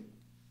teach them,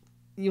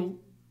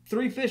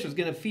 3 fish is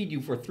going to feed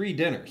you for 3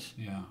 dinners.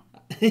 Yeah.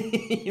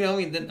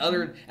 Then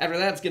after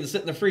that it's going to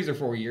sit in the freezer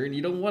for a year, and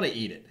you don't want to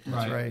eat it.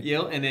 That's right.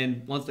 And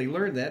then once they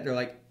learn that, they're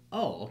like,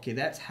 oh, okay,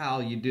 that's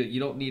how you do it. You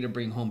don't need to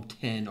bring home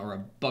 10 or a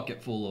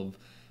bucket full of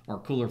or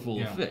cooler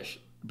full of fish.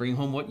 Bring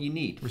home what you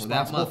need for that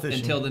Responsible month fishing.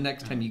 until the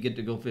next time you get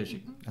to go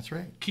fishing. That's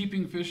right.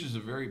 Keeping fish is a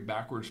very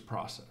backwards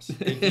process.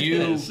 If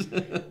you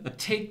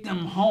take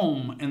them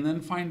home and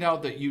then find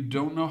out that you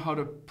don't know how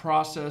to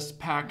process,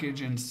 package,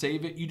 and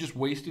save it, you just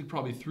wasted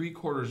probably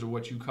 3/4 of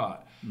what you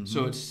caught.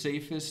 So it's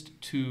safest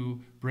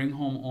to bring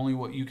home only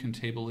what you can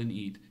table and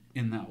eat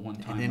in that one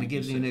time. And then like it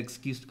gives you you an said.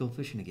 excuse to go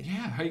fishing again.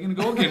 Yeah, how are you going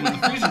to go again when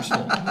the freezer's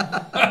full?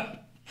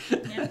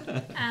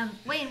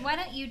 Wayne, why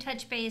don't you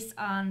touch base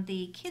on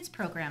the kids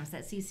programs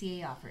that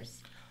CCA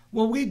offers?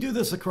 Well, we do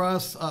this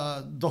across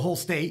the whole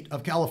state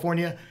of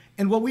California.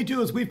 And what we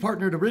do is we've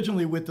partnered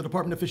originally with the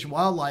Department of Fish and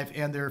Wildlife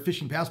and their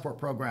Fishing Passport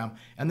program.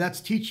 And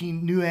that's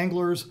teaching new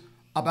anglers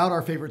about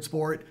our favorite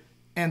sport.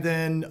 And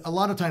then a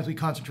lot of times we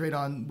concentrate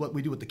on what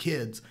we do with the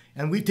kids.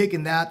 And we've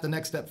taken that the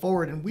next step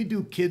forward. And we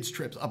do kids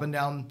trips up and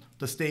down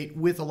the state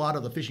with a lot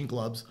of the fishing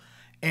clubs.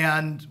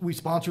 And we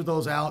sponsor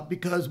those out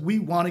because we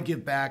want to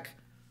give back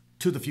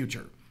to the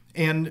future.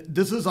 And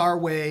this is our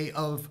way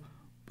of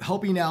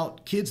helping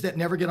out kids that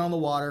never get on the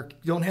water,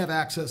 don't have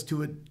access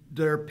to it.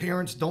 Their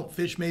parents don't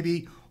fish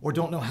maybe, or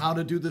don't know how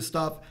to do this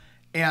stuff.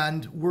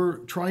 And we're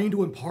trying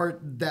to impart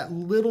that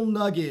little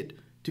nugget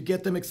to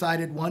get them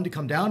excited, one, to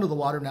come down to the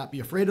water, not be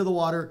afraid of the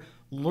water,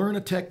 learn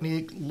a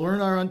technique,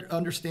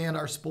 understand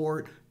our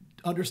sport,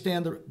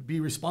 be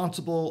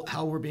responsible,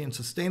 how we're being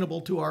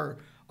sustainable to our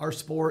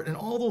sport, and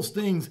all those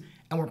things.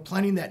 And we're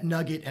planting that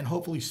nugget and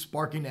hopefully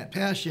sparking that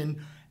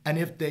passion. And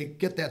if they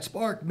get that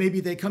spark, maybe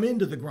they come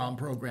into the GROM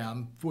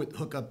program with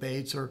Hookup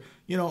Baits or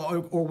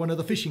one of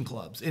the fishing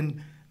clubs.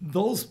 And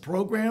those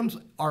programs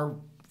are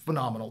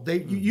phenomenal.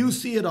 You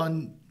see it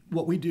on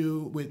what we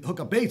do with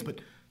Hookup Baits,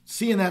 but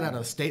seeing that at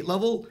a state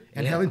level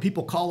and having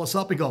people call us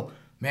up and go,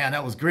 man,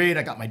 that was great.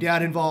 I got my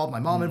dad involved, my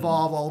mom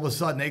involved. All of a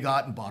sudden, they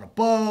got and bought a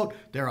boat.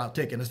 They're out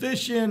taking us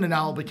fishing, and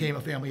now it became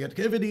a family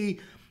activity,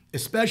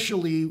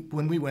 especially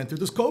when we went through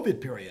this COVID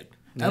period.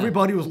 Yeah.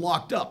 Everybody was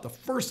locked up. The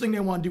first thing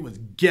they wanted to do was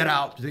get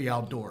out to the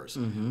outdoors.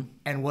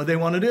 And what they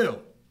want to do?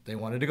 They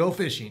wanted to go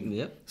fishing.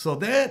 Yep. So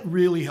that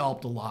really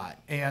helped a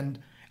lot. And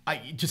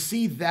to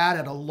see that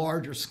at a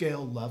larger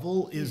scale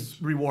level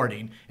is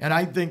rewarding. And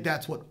I think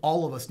that's what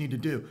all of us need to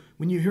do.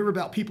 When you hear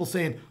about people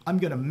saying, I'm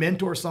going to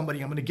mentor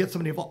somebody, I'm going to get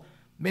somebody involved,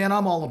 man,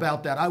 I'm all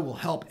about that. I will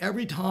help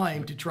every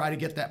time to try to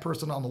get that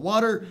person on the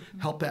water,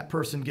 help that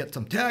person get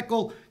some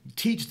tackle,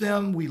 teach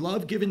them. We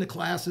love giving the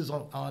classes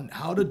on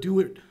how to do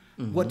it,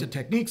 what the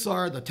techniques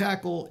are, the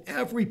tackle,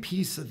 every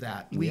piece of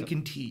that we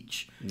can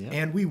teach.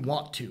 And we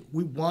want to.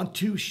 We want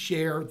to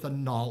share the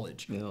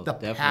knowledge,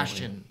 the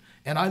passion.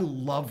 And I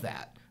love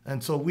that.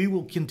 And so we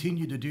will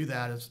continue to do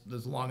that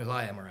as long as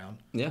I am around.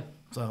 Yeah.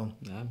 So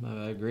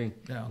I agree.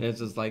 Yeah. It's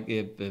just like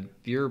if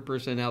you're a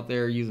person out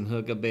there using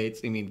hookup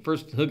baits, I mean,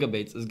 first hookup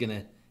baits is going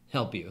to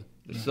help you.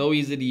 They're so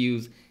easy to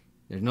use.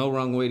 There's no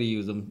wrong way to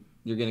use them.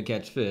 You're going to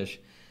catch fish.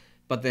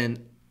 But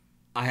then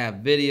I have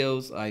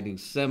videos. I do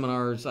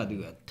seminars. I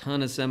do a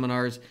ton of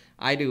seminars.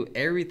 I do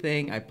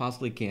everything I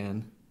possibly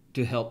can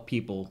to help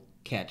people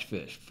catch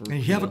fish. And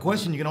if you have a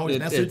question, you can always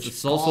message. It's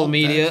social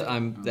media.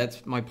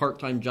 That's my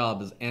part-time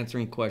job, is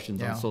answering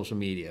questions on social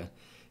media,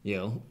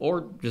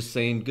 or just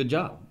saying good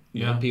job.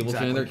 People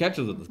sharing their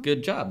catches with us.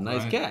 Good job,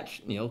 nice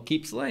catch.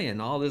 Keep slaying.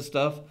 All this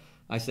stuff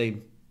I say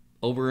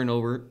over and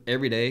over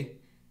every day,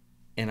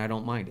 and I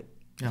don't mind it.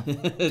 Yeah.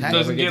 It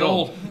doesn't get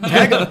old.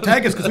 Tag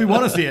us because we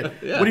want to see it.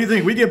 Yeah. What do you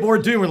think? We get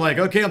bored too. We're like,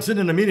 okay, I'm sitting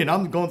in a meeting.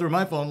 I'm going through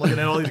my phone looking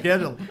at all these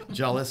gadgets.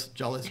 Jealous.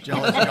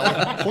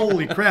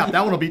 Holy crap,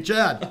 that one will be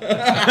Chad.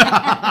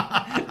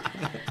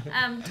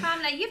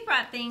 Tom, now you've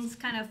brought things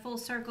kind of full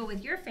circle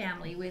with your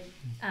family, with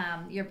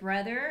your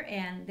brother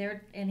and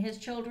his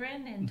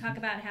children, and talk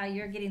about how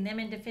you're getting them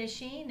into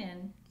fishing.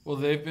 And well,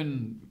 they've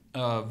been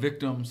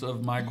victims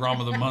of my GROM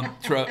of the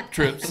Month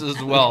trips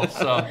as well.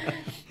 So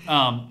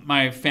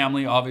my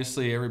family,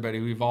 obviously, everybody,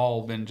 we've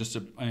all been just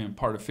a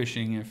part of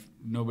fishing. If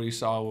nobody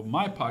saw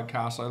my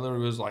podcast, I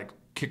literally was like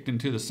kicked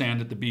into the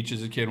sand at the beach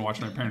as a kid and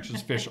watching my parents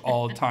just fish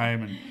all the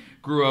time, and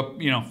grew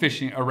up,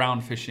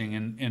 fishing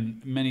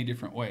in many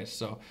different ways.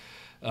 So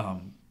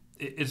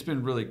it's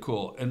been really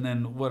cool. And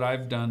then what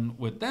I've done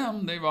with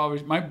them,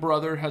 my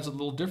brother has a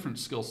little different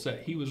skill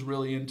set. He was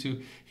really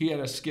he had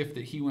a skiff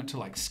that he went to,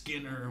 like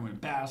Skinner,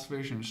 went bass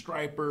fishing,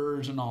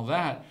 stripers and all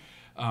that.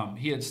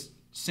 He had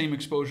same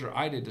exposure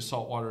I did to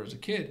saltwater as a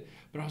kid.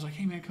 But I was like,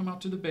 hey man, come out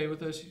to the bay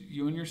with us.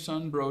 You and your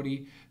son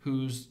Brody,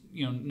 who's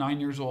 9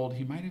 years old.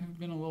 He might have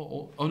been a little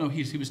old. Oh no,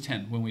 he was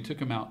 10 when we took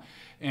him out.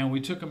 And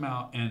we took him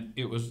out, and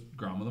it was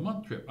GROM of the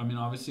Month trip. I mean,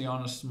 obviously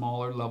on a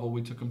smaller level,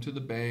 we took him to the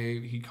bay.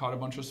 He caught a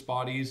bunch of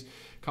spotties,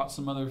 caught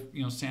some other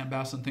sand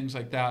bass and things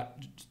like that.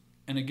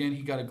 And again,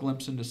 he got a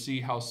glimpse into see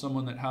how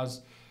someone that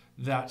has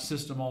that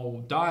system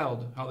all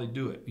dialed, how they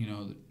do it.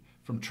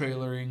 From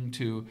trailering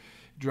to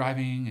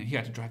driving, and he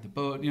had to drive the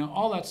boat,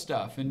 all that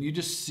stuff. And you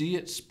just see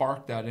it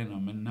spark that in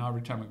him. And now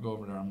every time I go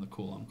over there, I'm the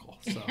cool uncle.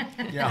 So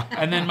yeah.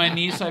 And then my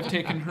niece, I've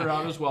taken her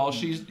out as well.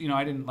 She's,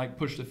 I didn't like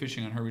push the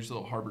fishing on her. We just a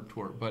little harbor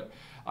tour, but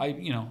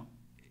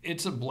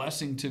it's a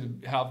blessing to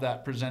have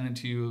that presented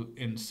to you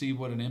and see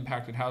what an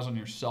impact it has on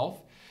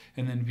yourself,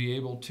 and then be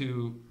able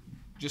to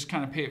just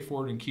kind of pay it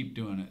forward and keep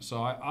doing it.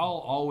 So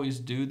I'll always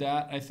do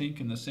that, I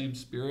think, in the same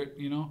spirit,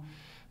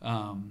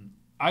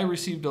 I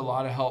received a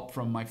lot of help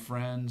from my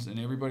friends and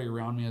everybody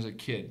around me as a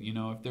kid.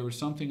 If there was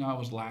something I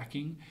was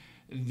lacking,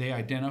 they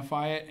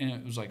identify it, and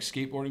it was like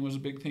skateboarding was a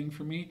big thing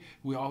for me.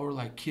 We all were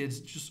like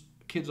kids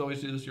always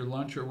do this, your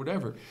lunch or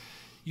whatever.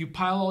 You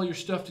pile all your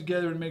stuff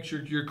together and make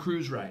sure your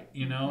crew's right,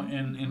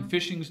 and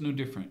fishing's no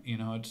different.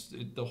 It's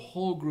the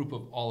whole group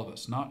of all of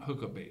us, not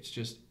hookup baits,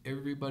 just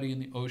everybody in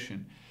the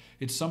ocean.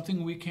 It's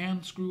something we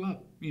can screw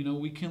up.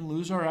 We can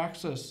lose our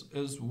access,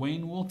 as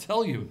Wayne will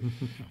tell you.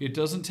 It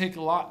doesn't take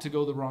a lot to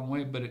go the wrong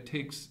way, but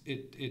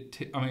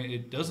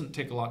it doesn't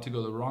take a lot to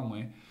go the wrong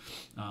way,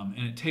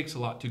 and it takes a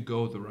lot to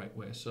go the right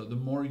way. So the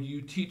more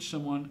you teach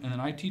someone, and then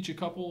I teach a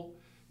couple,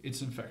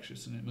 it's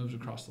infectious, and it moves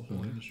across the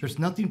whole industry. There's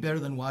nothing better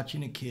than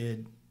watching a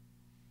kid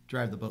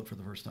drive the boat for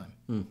the first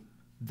time.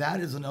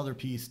 That is another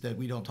piece that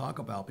we don't talk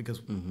about because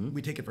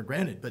we take it for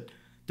granted. But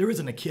there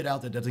isn't a kid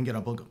out that doesn't get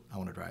on boat. I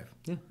want to drive.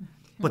 Yeah.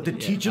 But to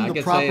teach them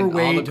the proper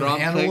way to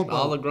handle a boat.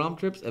 All the GROM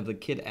trips, if the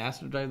kid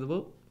asks to drive the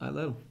boat, I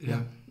let him.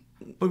 Yeah.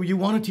 But you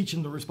want to teach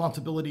them the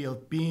responsibility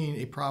of being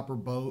a proper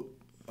boat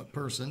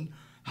person,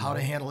 how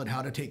to handle it,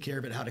 how to take care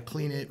of it, how to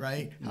clean it,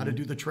 right? How to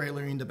do the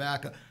trailering, the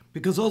backup.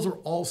 Because those are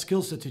all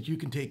skill sets that you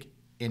can take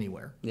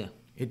anywhere. Yeah.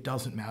 It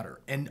doesn't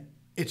matter. And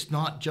it's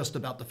not just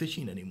about the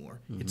fishing anymore.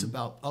 It's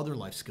about other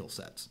life skill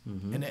sets.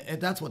 And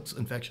that's what's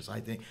infectious, I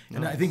think.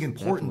 And I think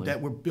important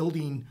that we're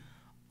building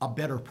a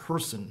better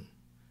person,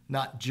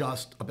 not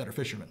just a better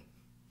fisherman.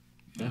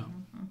 Yeah,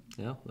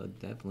 yeah,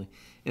 definitely.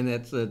 And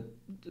that's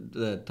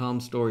the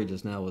Tom's story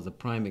just now was a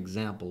prime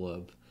example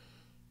of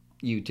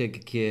you take a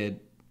kid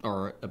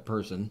or a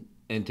person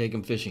and take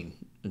them fishing,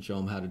 and show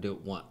them how to do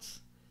it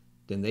once.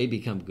 Then they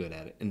become good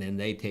at it, and then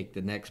they take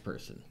the next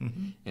person.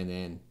 Mm-hmm. And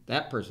then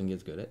that person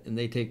gets good at it, and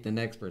they take the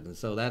next person.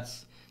 So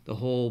that's the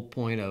whole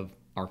point of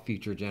our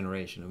future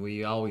generation. And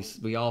we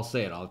all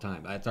say it all the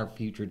time. That's our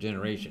future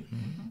generation.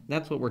 Mm-hmm.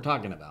 That's what we're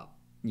talking about.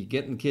 You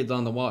getting kids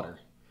on the water,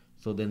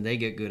 so then they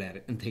get good at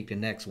it and take the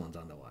next ones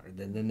on the water,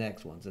 then the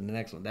next ones and the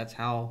next one. That's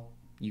how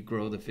you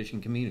grow the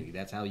fishing community.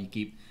 That's how you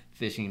keep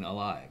fishing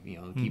alive.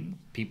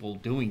 Keep people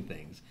doing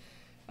things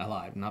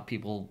alive, not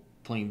people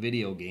playing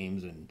video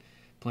games and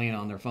playing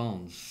on their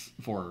phones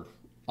for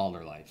all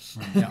their lives.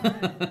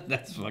 Yeah.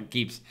 That's what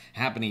keeps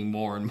happening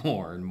more and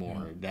more and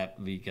more. Yeah. That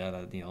we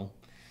gotta,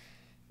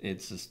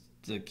 it's just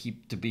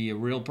to be a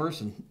real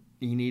person.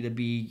 You need to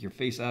be your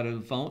face out of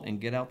the phone and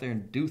get out there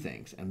and do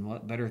things. And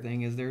what better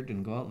thing is there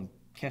than go out and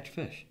catch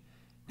fish?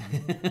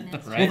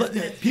 Right? Well,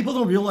 people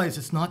don't realize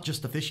it's not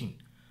just the fishing.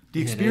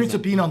 The experience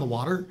of being on the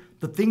water,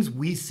 the things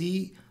we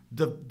see,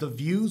 the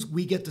views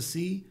we get to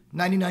see,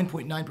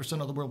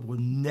 99.9% of the world will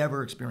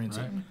never experience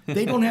it.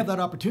 They don't have that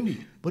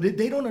opportunity. But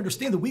they don't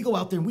understand that we go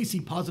out there and we see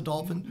pods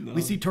dolphin,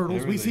 we see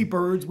turtles, everything. We see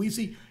birds, we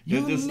see,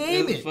 name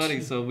it. It's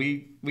funny. So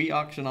we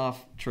auction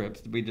off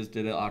trips. We just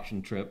did an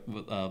auction trip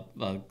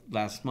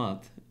last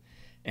month.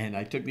 And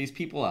I took these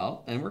people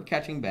out, and we're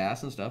catching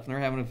bass and stuff, and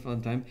they're having a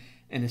fun time.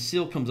 And a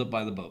seal comes up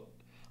by the boat.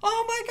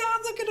 Oh, my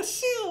God, look at a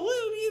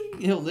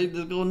seal. They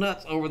just go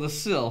nuts over the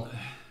seal.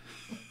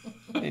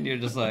 And you're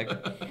just like,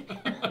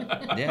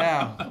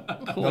 yeah,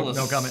 cool.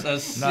 No comment. A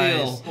seal.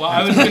 Nice. Well,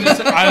 I was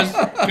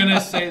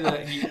gonna say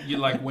that you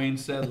like Wayne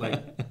said,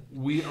 like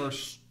we are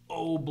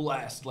so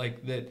blessed,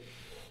 like that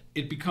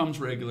it becomes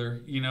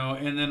regular,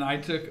 And then I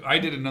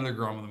did another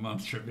GROM of the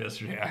Month trip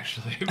yesterday,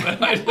 actually. But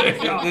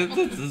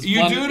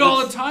you do it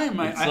all the time.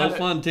 It's so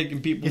fun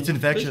taking people. It's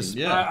infectious.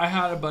 Fishing. Yeah. I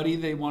had a buddy.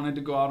 They wanted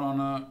to go out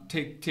on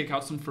take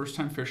out some first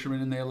time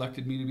fishermen, and they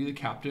elected me to be the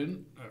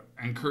captain.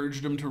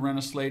 Encouraged them to rent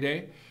a sleigh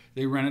day.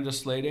 They rented a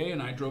sleigh day,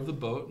 and I drove the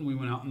boat, and we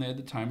went out, and they had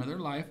the time of their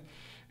life.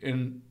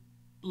 And,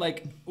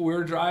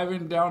 we're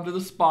driving down to the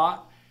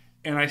spot,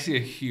 and I see a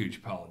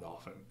huge pile of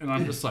dolphin. And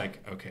I'm just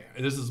like, okay,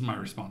 this is my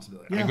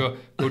responsibility. Yeah. I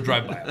go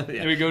drive by it.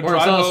 And we go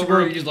drive over.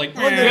 You're just like,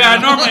 yeah,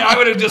 normally I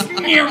would have just,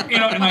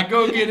 and I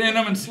go get in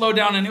them and slow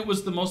down, and it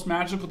was the most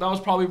magical. That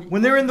was probably...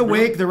 When they're in the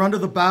wake, they're under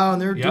the bow,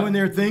 and they're doing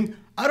their thing.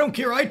 I don't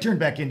care. I turn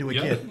back into a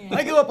kid. Yeah.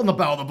 I go up on the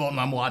bow of the boat and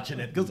I'm watching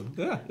it. Because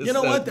you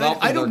know what?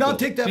 I do not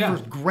take that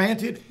for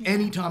granted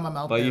anytime I'm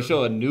out there. But you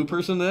show a new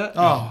person that?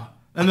 Oh.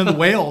 And then the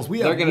whales.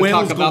 They're going to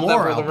talk about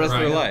that for the rest of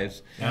their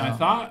lives.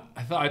 And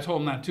I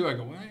told them that too. I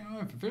go, well,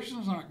 if the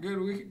fishing's not good,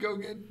 we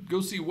could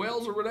go see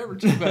whales or whatever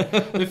too.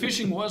 But the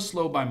fishing was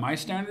slow by my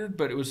standard,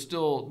 but it was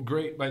still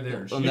great by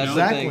theirs.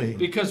 Exactly.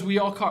 Because we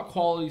all caught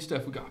quality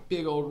stuff. We got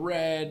big old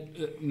red.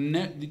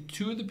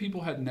 Two of the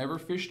people had never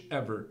fished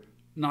ever.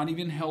 Not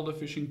even held a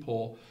fishing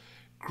pole,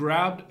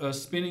 grabbed a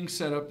spinning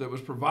setup that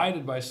was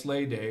provided by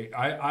Sleigh Day.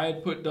 I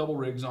had put double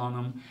rigs on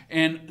them,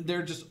 and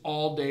they're just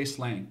all day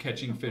slaying,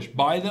 catching fish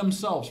by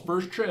themselves.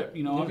 First trip,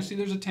 obviously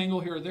there's a tangle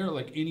here or there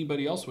like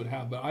anybody else would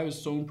have, but I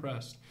was so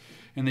impressed.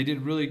 And they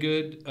did really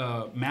good.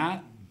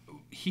 Matt,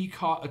 he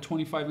caught a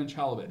 25-inch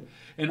halibut.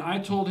 And I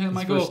told him,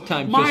 my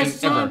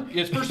son,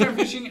 it's first time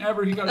fishing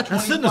ever. He got a 25-inch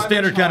That's setting the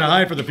standard kind of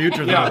high for the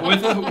future, though. Yeah,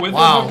 with a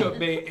hookup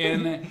bait.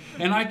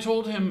 And I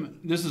told him,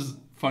 this is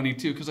funny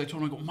too, because I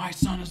told him, my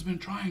son has been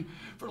trying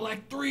for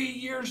 3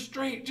 years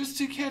straight just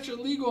to catch a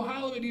legal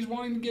halibut. He's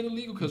wanting to get a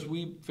legal because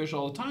we fish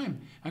all the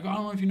time. I go, I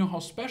don't know if you know how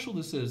special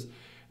this is.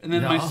 And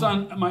then my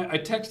son, I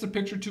text a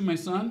picture to my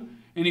son,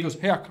 and he goes,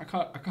 hey, I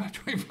caught a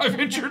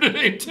 25-incher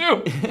today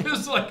too.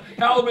 It's like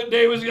halibut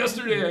day was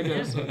yesterday, I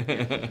guess.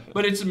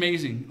 But it's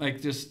amazing.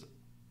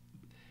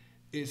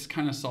 It's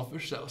kind of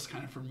selfish. That was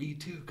kind of for me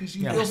too, because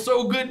you feel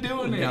so good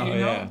doing it.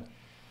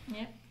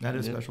 Yeah. That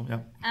is special,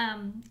 yeah.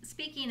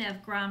 Speaking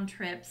of GROM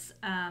trips,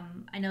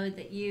 I know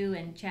that you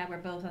and Chad were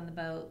both on the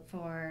boat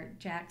for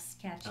Jack's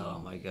catching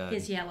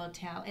his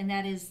yellowtail, and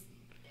that is...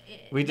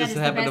 We just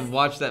happened to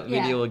watch that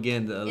video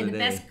again the other day. The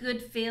best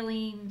good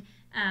feeling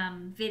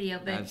video.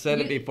 But I've said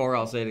it before,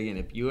 I'll say it again.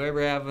 If you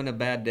ever having a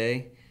bad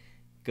day,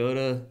 go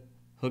to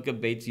Hookup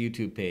Baits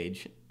YouTube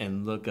page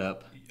and look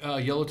up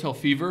Yellowtail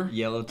Fever.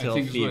 Yellowtail Fever.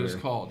 I think Fever. Is what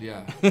it's called,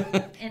 yeah.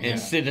 and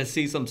to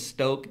see some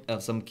stoke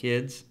of some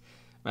kids.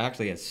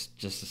 Actually, it's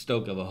just a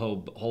stoke of a whole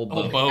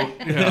boat.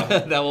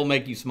 Yeah. That will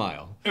make you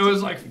smile. It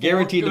was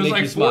guaranteed to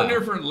make you smile. 4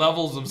 different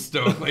levels of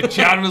stoke.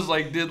 Chad was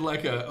did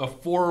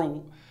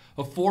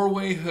a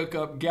 4-way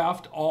hookup,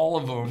 gaffed all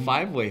of them.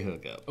 5-way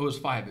hookup. It was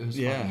 5. It was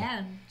 5.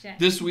 Yeah.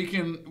 This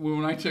weekend,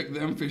 when I took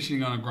them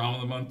fishing on a GROM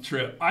of the Month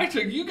trip, I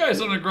took you guys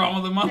on a GROM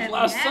of the Month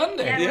last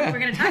Sunday. Yeah, we're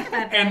going to talk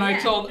about that. And I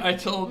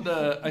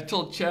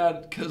told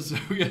Chad, because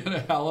we had a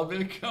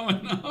halibut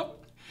coming up.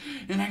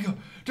 And I go,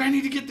 do I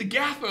need to get the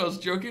gaff? I was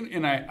joking.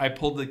 And I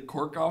pulled the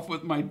cork off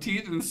with my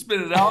teeth and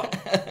spit it out.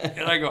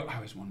 And I go, I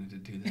always wanted to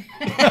do that.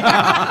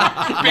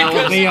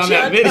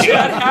 Because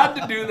Chad had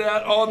to do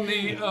that on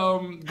the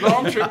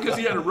GROM trip because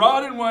he had a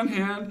rod in one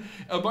hand,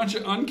 a bunch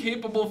of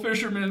incapable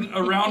fishermen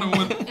around him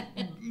with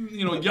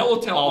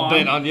yellowtail All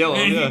bent on yellow,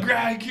 and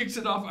yeah. he kicks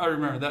it off. I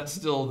remember that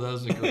still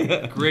does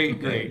a great.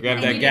 Grab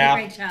And that you gaff.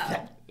 did a great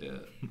job. Yeah.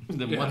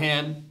 The one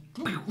hand.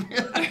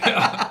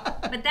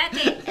 But that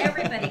day,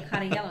 everybody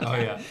caught a yellowtail. Oh,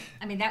 yeah.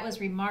 I mean, that was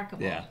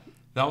remarkable. Yeah.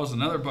 That was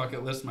another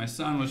bucket list. My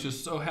son was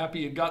just so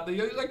happy he got the.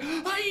 He's like,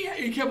 oh, yeah.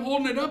 He kept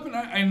holding it up, and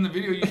in the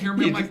video you hear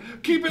me. I'm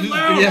like, keep it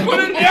loud, Yeah. put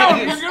it down.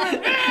 You're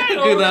gonna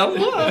Do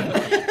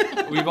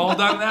that. We've all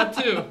done that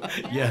too.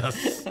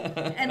 Yes.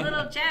 And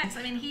little Jax,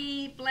 I mean,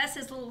 he, bless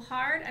his little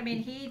heart, I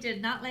mean, he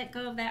did not let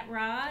go of that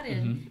rod,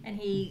 and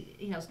he,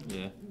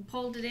 Yeah.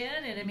 pulled it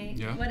in, and I mean,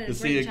 Yeah. what a To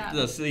great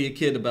job. see a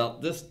kid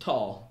about this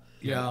tall.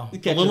 Yeah. The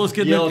Catch littlest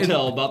kid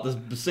yellowtail about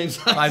the same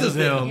size as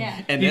him.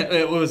 Yeah. And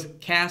it was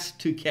cast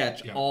to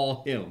catch, Yeah.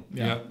 all him.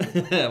 Yeah.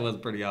 That was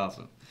pretty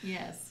awesome.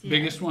 Yes.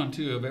 Biggest one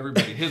too of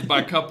everybody. His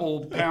by a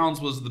couple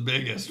pounds was the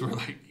biggest. We're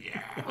like,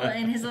 yeah. Well,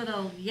 and his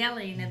little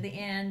yelling at the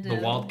end. The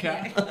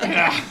wildcat.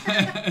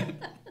 Yeah.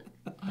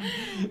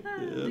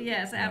 Yeah.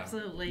 Yes,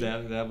 absolutely.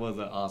 That was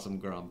an awesome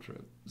GROM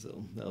trip.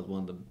 So that was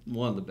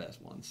one of the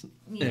best ones.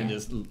 Yeah. And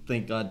just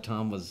thank God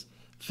Tom was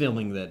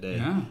filming that day.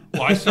 Yeah.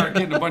 Well, I started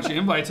getting a bunch of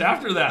invites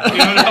after that. To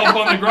help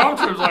on the GROM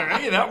trips. Like,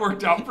 hey, that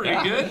worked out pretty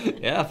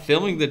good. Yeah,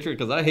 filming the trip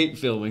because I hate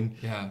filming.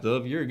 Yeah. So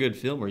if you're a good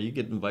filmer, you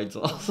get invites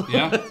also.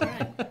 Yeah.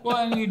 Right. Well,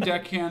 and you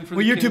deckhand for. Well,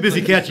 the you're kids, too busy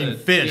like you catching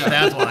said. fish.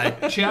 Yeah. That's why.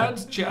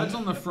 Chad's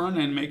on the front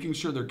end making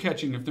sure they're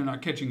catching if they're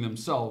not catching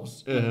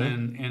themselves,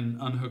 and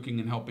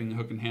unhooking and helping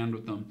hook and hand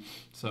with them.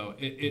 So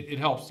it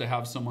helps to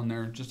have someone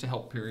there just to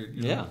help. Period.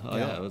 You know? Yeah. Oh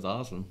yeah, it was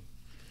awesome.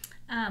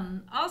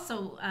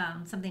 Also,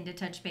 something to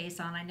touch base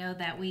on. I know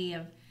that we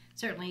have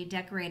certainly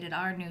decorated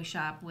our new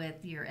shop with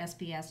your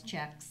SPS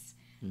checks,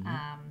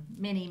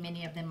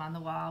 many of them on the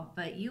wall.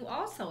 But you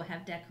also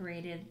have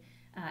decorated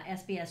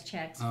SBS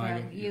checks for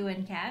yeah. you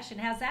and Cash.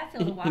 And how's that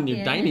feel to walk In your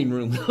in? dining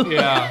room.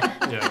 Yeah.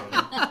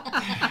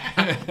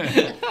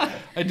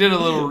 I did a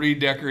little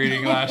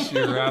redecorating last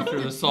year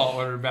after the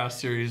saltwater bass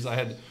series.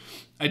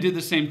 I did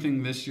the same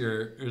thing this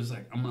year. It was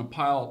like, I'm gonna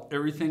pile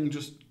everything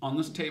just on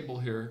this table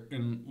here,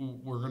 and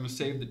we're gonna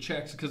save the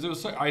checks because it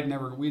was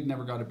we'd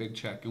never got a big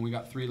check, and we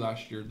got 3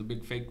 last year, the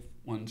big fake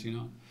ones, So I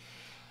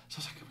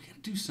was like, we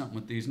gotta do something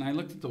with these, and I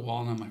looked at the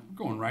wall, and I'm like, we're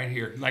going right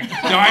here, like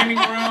dining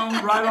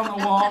room, right on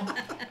the wall.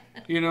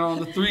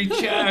 The 3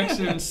 checks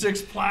and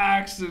 6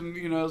 plaques, and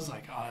it's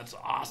like, oh, that's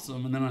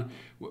awesome. And then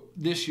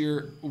this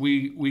year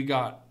we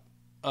got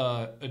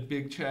a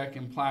big check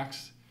and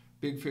plaques.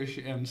 Big fish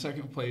and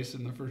second place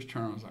in the first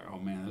turn. I was like, oh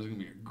man, this is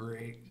gonna be a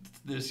great.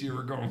 This year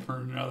we're going for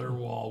another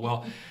wall.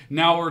 Well,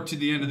 now we're to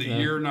the end of the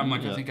year, and I'm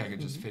like, I think I could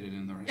just fit it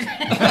in the rest.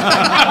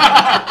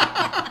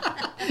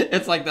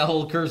 It's like the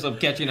whole curse of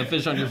catching a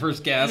fish on your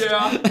first cast.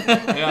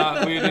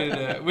 Yeah.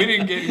 We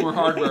didn't get any more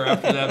hardware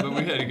after that, but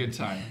we had a good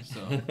time.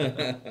 So.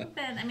 But,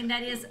 I mean,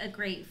 that is a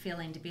great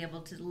feeling to be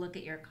able to look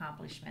at your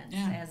accomplishments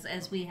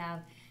as we have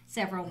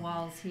several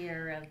walls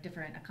here of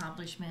different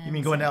accomplishments. You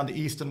mean going down the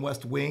east and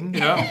west wing?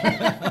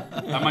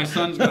 Yeah. My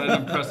son's got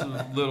an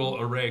impressive little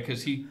array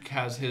because he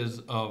has his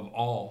of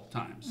all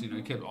times. He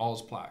kept all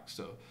his plaques.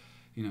 So,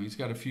 he's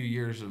got a few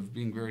years of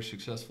being very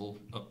successful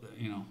up there,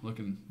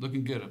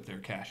 looking good up there,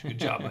 Cash. Good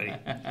job, buddy.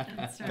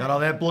 That's right. Got all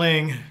that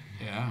bling.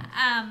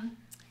 Yeah.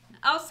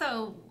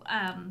 Also,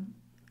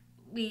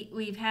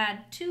 we've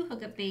had 2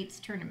 Hookup Baits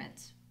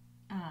tournaments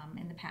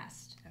in the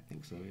past. I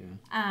think so,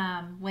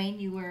 yeah. Wayne,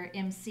 you were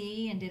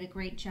MC and did a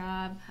great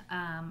job.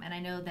 And I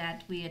know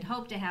that we had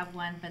hoped to have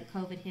one, but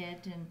COVID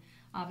hit, and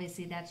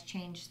obviously that's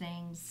changed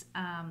things.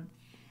 Kind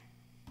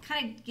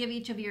of give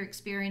each of your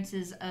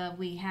experiences of,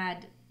 we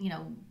had,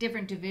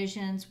 different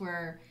divisions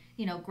where,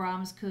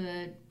 Groms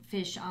could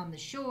fish on the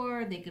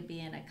shore, they could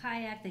be in a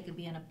kayak, they could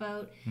be in a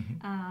boat.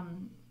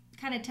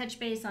 Kind of touch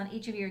base on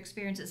each of your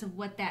experiences of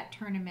what that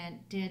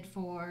tournament did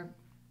for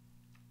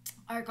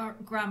our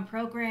GROM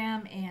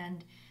program,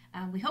 and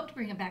we hope to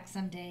bring it back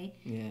someday.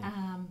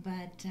 Yeah.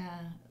 But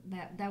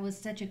that was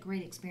such a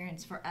great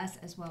experience for us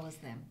as well as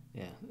them.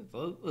 Yeah,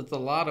 it's a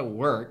lot of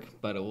work,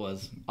 but it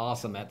was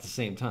awesome at the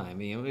same time.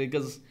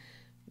 Because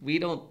we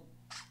don't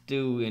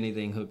do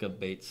anything hookup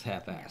baits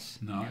half-ass.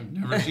 No, I've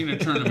never seen a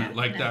tournament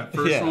like that.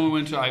 First one we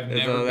went to, I've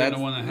never been to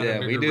one that had a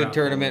bigger we do a raffle.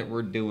 tournament,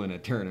 we're doing a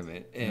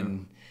tournament.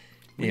 And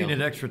We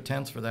needed extra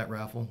tents for that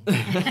raffle.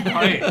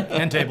 Right.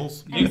 And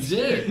tables. You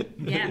did.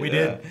 Yeah. We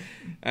did.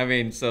 I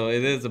mean, so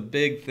it is a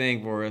big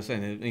thing for us,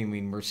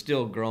 and we're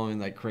still growing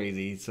like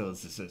crazy. So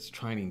it's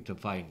trying to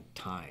find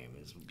time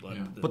is what.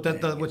 Yeah.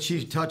 But what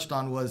she touched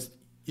on was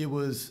it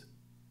was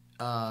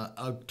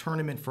a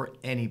tournament for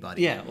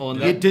anybody. Yeah,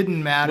 well, it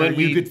didn't matter. when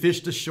You we- could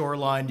fish the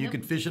shoreline. You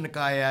could fish in a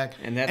kayak.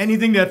 And that's-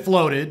 anything that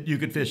floated, you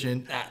could fish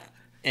in.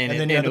 And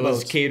then you had it the was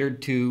boats.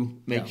 catered to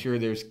make Yeah. sure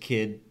there's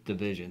kid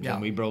divisions, Yeah.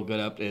 and we broke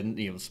it up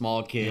in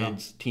small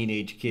kids,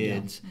 teenage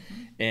kids,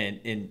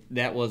 and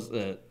that was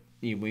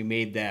we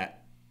made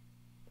that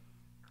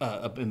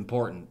an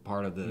important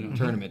part of the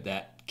tournament,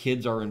 that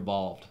kids are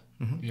involved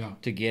Yeah.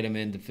 to get them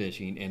into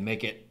fishing and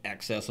make it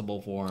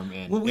accessible for them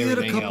and Well, we had a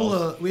everything couple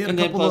else. of And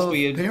then plus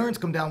we had- parents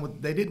come down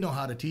with, they didn't know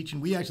how to teach,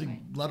 and we actually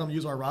let them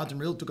use our rods and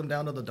reels, took them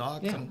down to the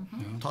docks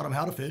and taught them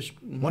how to fish.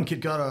 One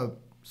kid got a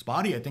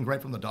spotty, I think,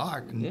 right from the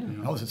dock,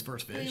 and that was his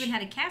first We fish. even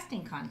had a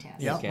casting contest.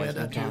 Yeah. we had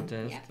casting that too.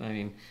 contest. Yeah. I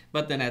mean,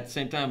 but then at the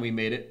same time, we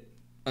made it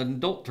an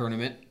adult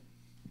tournament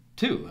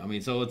too. I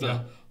mean, so it's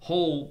a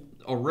whole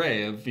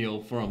array of,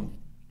 from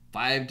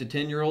 5 to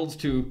 10-year-olds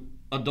to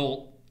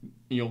adult,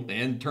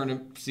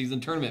 and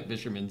seasoned tournament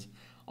fishermen,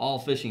 all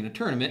fishing a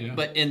tournament,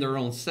 but in their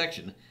own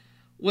section,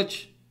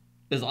 which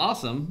is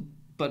awesome,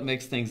 but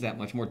makes things that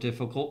much more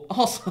difficult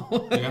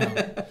also.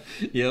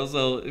 Yeah.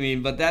 So I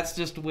mean, but that's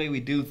just the way we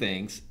do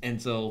things,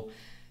 and so.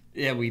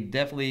 Yeah, we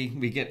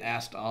get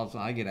asked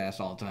I get asked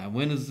all the time,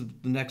 when is the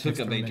next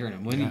Hookup Bait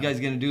tournament? When are you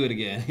guys going to do it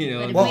again?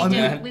 But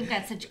if we've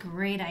got such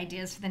great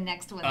ideas for the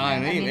next one.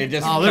 I mean, it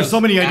just there's so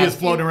many ideas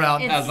floating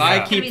around. As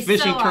I keep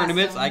fishing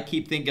tournaments, I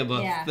keep thinking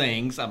of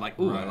things. I'm like,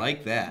 ooh, I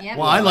like that. Yep.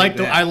 Well, I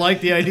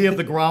like the idea of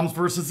the Groms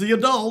versus the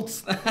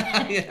adults.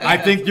 I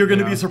think you're going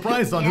to be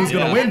surprised on who's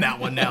going to win that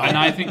one now. And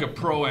I think a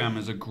Pro-Am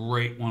is a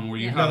great one where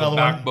you have a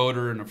back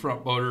boater and a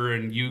front boater,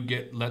 and you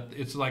get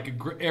it's like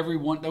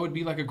everyone that would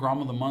be like a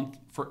Grom of the month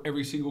for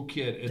every single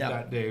kid at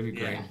that day. It'd be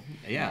great.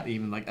 Yeah,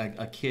 even like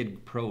a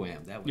kid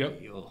Pro-Am. That would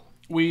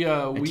be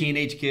a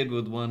teenage kid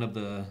with one of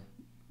the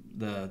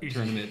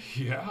tournament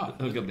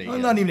Hookup Bait. Well,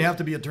 not even have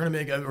to be a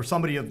tournament or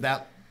somebody of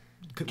that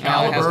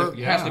caliber.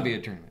 Has to be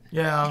a tournament.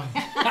 Yeah.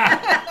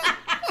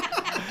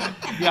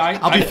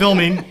 I'll be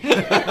filming.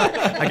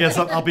 I guess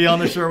I'll be on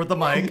the shore with the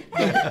mic.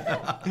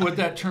 What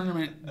that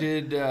tournament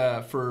did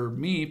for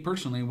me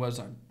personally was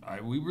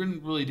we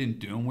really didn't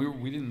do them.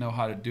 We didn't know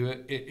how to do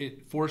it.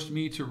 It forced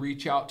me to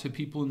reach out to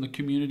people in the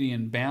community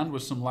and band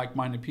with some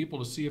like-minded people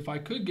to see if I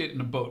could get in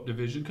a boat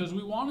division, because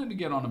we wanted to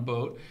get on a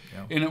boat,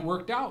 and it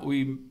worked out.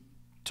 We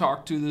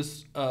talked to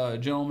this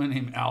gentleman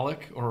named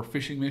Alec, or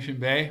Fishing Mission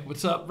Bay.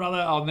 What's up, brother?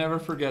 I'll never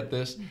forget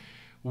this.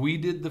 We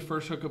did the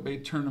first Hookup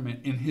Bait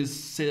tournament in his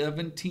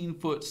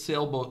 17-foot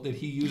sailboat that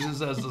he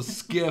uses as a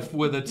skiff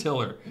with a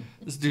tiller.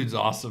 This dude's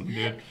awesome,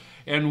 dude.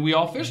 And we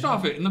all fished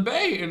off it in the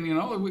bay, and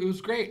it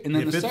was great. And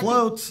then if it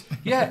floats.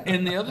 Yeah,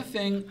 and the other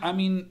thing, I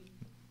mean,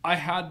 I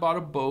had bought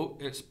a boat.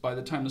 It's by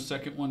the time the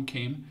second one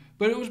came,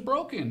 but it was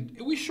broken.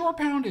 We shore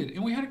pounded,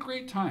 and we had a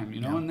great time,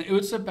 And it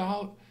was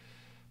about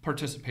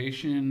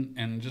participation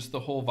and just the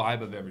whole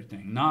vibe of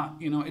everything. Not,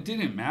 it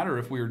didn't matter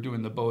if we were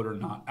doing the boat or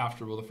not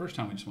after. Well, the first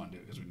time we just wanted to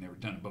do it because we'd never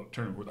done a boat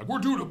tournament. We're like, we're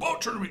doing a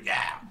boat tournament,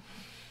 yeah!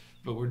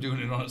 But we're doing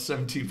it on a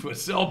 17-foot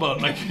sailboat.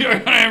 Like,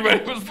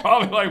 everybody was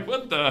probably like,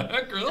 what the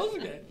heck are those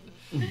guys?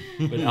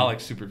 But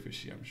Alec's super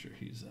fishy. I'm sure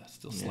he's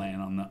still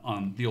slaying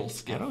on the old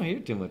skiff. I don't hear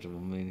too much of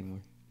them anymore.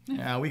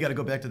 Yeah, we got to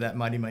go back to that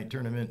Mighty Mite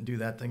tournament and do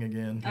that thing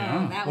again.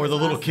 That or the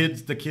was little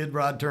awesome. the kid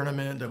rod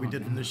tournament that we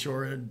did from the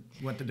shore and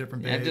went to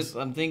different bays.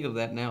 I'm thinking of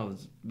that now.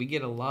 Is we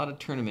get a lot of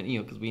tournament,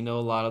 because we know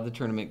a lot of the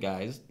tournament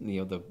guys,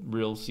 the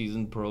real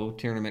seasoned pro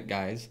tournament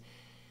guys,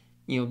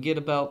 get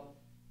about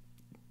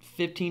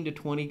 15 to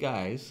 20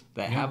 guys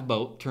that have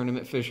boat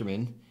tournament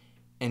fishermen,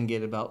 and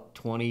get about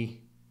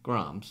 20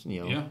 Groms,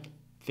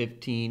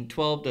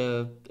 12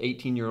 to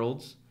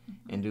 18-year-olds,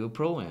 and do a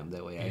Pro-Am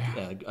that way.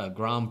 A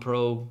GROM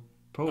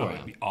Program.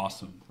 That'd be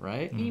awesome.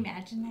 Right? Can you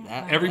imagine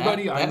that?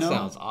 Everybody I know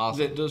sounds awesome.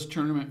 that does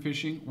tournament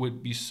fishing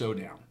would be so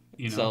down.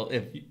 So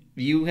if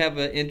you have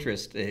an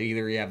interest,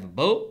 either you have a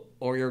boat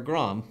or you're a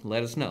GROM,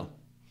 let us know.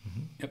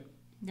 Yep.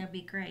 That'd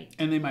be great.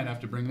 And they might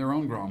have to bring their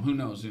own Grom. Who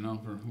knows?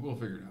 We'll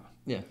figure it out.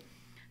 Yeah.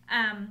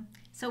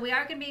 So we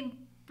are going to be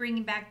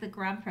bringing back the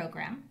GROM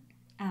program.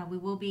 We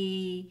will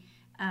be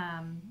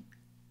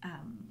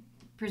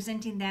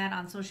presenting that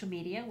on social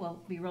media.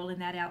 We'll be rolling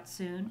that out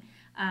soon.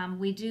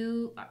 We're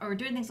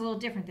doing things a little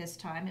different this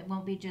time. It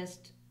won't be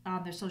just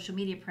on their social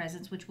media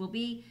presence, which will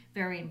be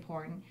very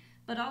important,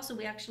 but also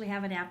we actually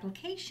have an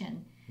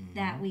application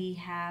that we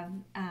have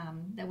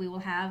that we will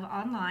have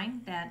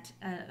online that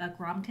a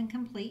GROM can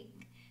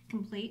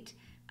complete.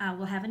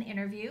 We'll have an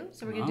interview,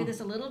 so we're going to do this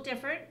a little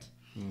different.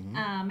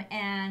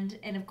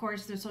 And of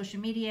course their social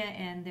media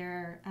and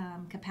their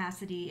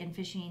capacity in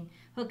fishing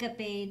hookup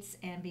baits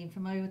and being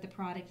familiar with the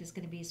product is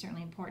going to be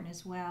certainly important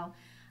as well.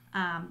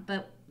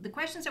 But the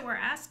questions that we're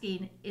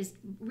asking is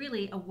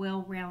really a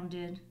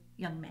well-rounded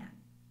young man.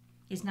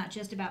 It's not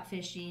just about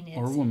fishing. It's,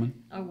 or a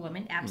woman. Or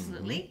woman,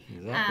 absolutely.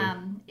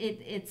 Exactly.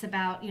 It's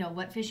about,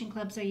 what fishing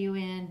clubs are you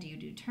in? Do you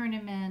do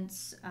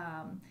tournaments?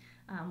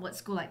 What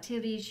school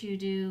activities you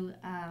do?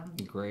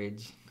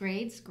 Grades.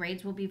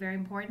 Grades will be very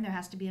important. There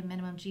has to be a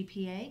minimum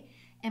GPA.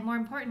 And more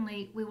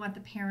importantly, we want the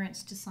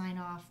parents to sign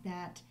off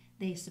that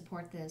they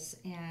support this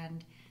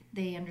and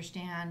they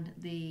understand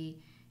the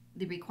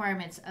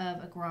requirements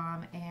of a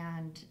GROM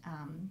and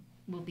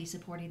will be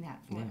supporting that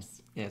for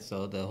us. Yeah,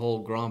 so the whole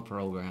GROM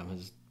program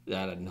is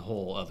at a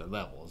whole other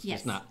level. It's Yes.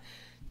 just not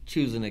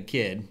choosing a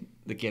kid.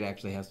 The kid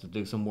actually has to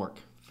do some work,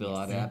 fill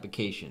out an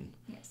application,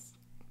 Yes.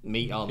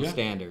 meet all the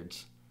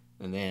standards,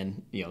 and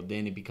then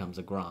then he becomes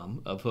a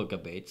GROM of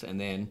hookup baits, and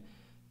then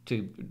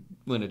to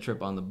win a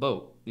trip on the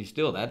boat.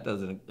 That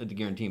doesn't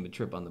guarantee him a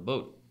trip on the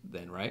boat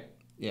then, right?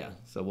 Yeah.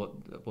 So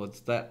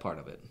what's that part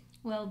of it?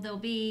 Well, there'll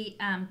be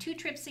 2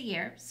 trips a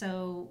year.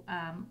 So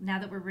now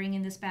that we're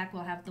bringing this back,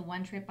 we'll have the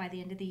 1 trip by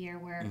the end of the year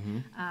where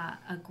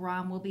a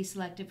GROM will be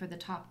selected for the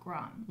top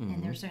GROM.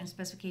 And there are certain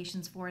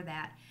specifications for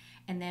that.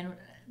 And then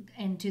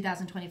in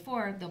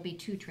 2024, there'll be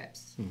 2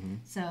 trips.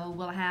 So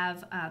we'll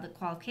have the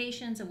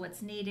qualifications of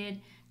what's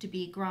needed to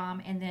be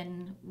GROM. And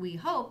then we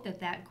hope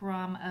that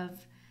GROM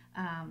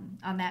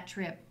on that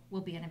trip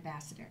will be an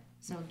ambassador.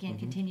 So again,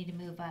 continue to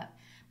move up.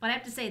 But I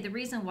have to say, the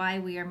reason why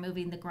we are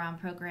moving the GROM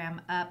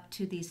program up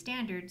to these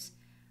standards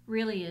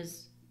really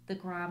is the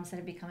GROMs that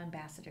have become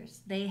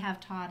ambassadors. They have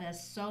taught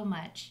us so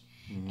much,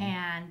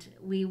 and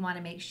we want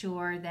to make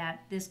sure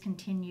that this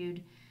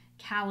continued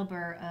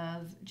caliber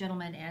of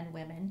gentlemen and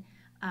women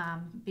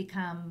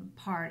become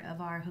part of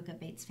our Hookup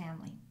Baits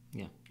family.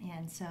 Yeah.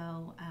 And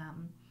so,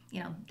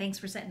 thanks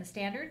for setting the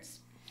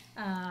standards.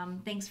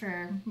 Thanks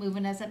for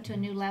moving us up to a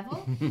new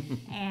level,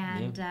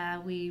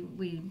 and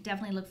we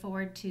definitely look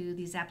forward to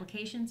these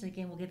applications.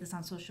 Again, we'll get this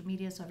on social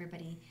media so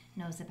everybody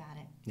knows about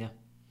it. Yeah.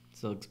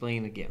 So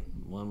explain again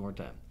one more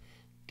time.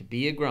 To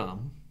be a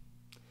GROM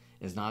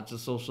is not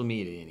just social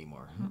media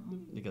anymore,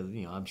 because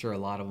I'm sure a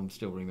lot of them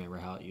still remember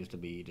how it used to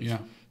be.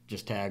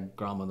 Just tag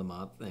GROM of the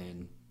month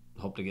and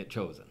hope to get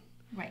chosen.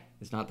 Right.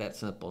 It's not that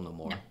simple no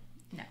more.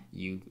 No.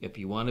 If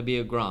you want to be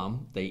a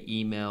GROM, they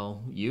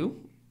email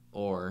you.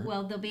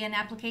 Well, there'll be an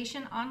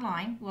application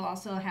online. We'll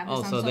also have this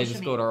on social media. So they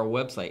just go to our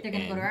website. They're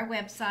going to go to our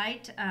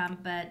website,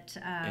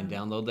 and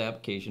download the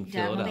application,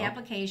 fill it out. Download the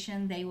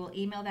application. They will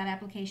email that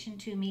application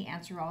to me,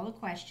 answer all the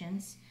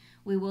questions.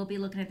 We will be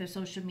looking at their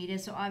social media.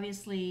 So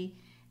obviously,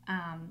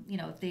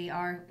 if they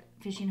are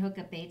fishing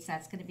hookup baits,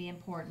 that's going to be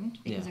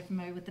important because they're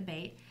familiar with the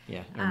bait.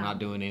 Yeah, they're not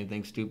doing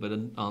anything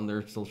stupid on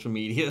their social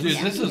media. Dude,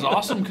 this is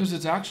awesome because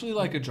it's actually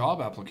like a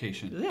job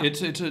application. Yeah.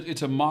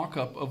 It's a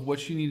mock-up of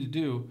what you need to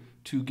do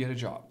to get a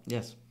job.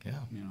 Yes. Yeah.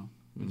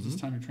 This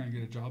time you're trying to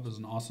get a job as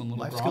an awesome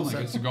little Life GROM skill that set.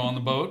 gets to go on the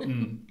boat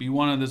and be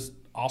one of this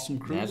awesome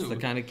crew. That's the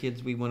kind of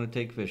kids we want to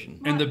take fishing.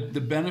 And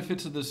the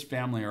benefits of this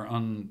family are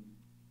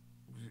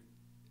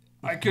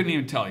I couldn't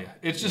even tell you.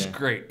 It's just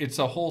great. It's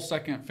a whole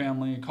second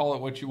family. Call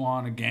it what you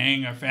want, a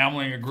gang, a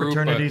family, a group.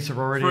 Fraternity,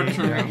 sorority.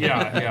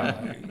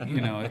 Yeah.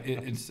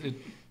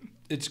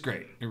 It's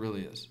great. It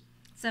really is.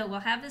 So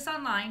we'll have this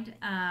online.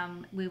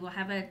 We will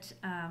have it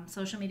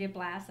social media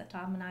blast that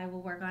Tom and I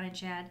will work on, and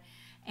Chad.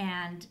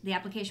 And the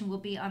application will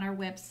be on our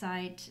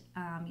website.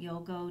 You'll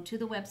go to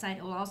the website.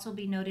 It will also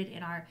be noted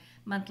in our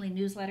monthly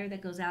newsletter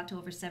that goes out to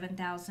over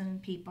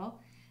 7,000 people.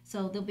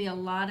 So there'll be a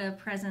lot of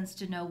presence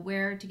to know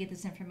where to get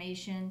this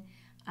information,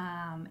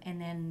 and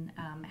then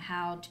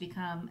how to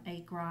become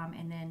a GROM,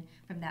 and then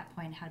from that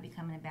point, how to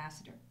become an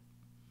ambassador.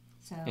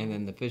 So. And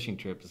then the fishing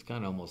trip is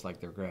kind of almost like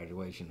their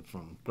graduation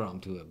from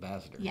GROM to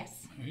ambassador.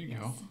 Yes. There you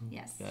go.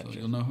 Yes. So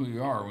you'll know who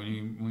you are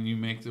when you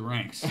make the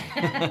ranks.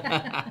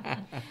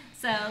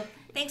 So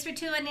thanks for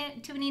tuning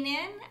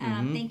in.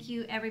 Thank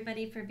you,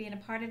 everybody, for being a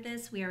part of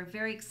this. We are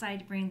very excited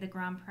to bring the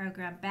GROM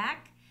program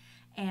back,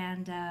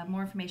 and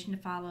more information to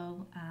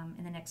follow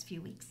in the next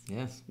few weeks.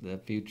 Yes, the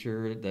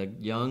future, the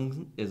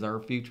young is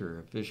our future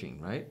of fishing,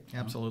 right?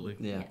 Absolutely.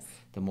 Yeah. Yes.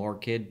 The more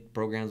kid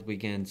programs we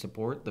can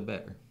support, the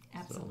better.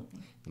 Absolutely.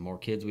 So, the more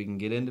kids we can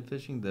get into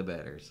fishing, the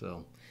better.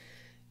 So,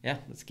 yeah,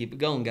 let's keep it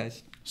going,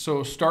 guys.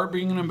 So start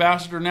being an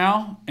ambassador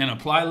now and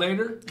apply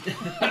later.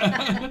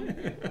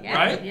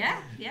 Right?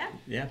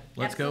 Yeah.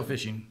 Let's go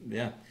fishing.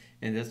 Yeah.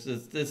 And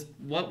this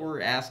what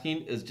we're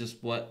asking is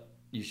just what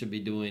you should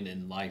be doing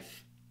in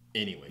life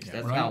anyways.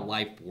 That's right. how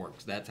life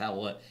works. That's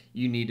what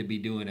you need to be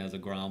doing as a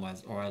GROM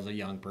or as a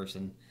young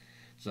person.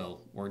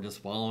 So we're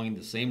just following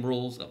the same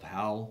rules of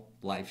how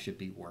life should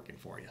be working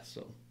for you.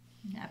 So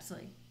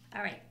Absolutely.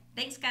 All right.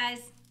 Thanks, guys.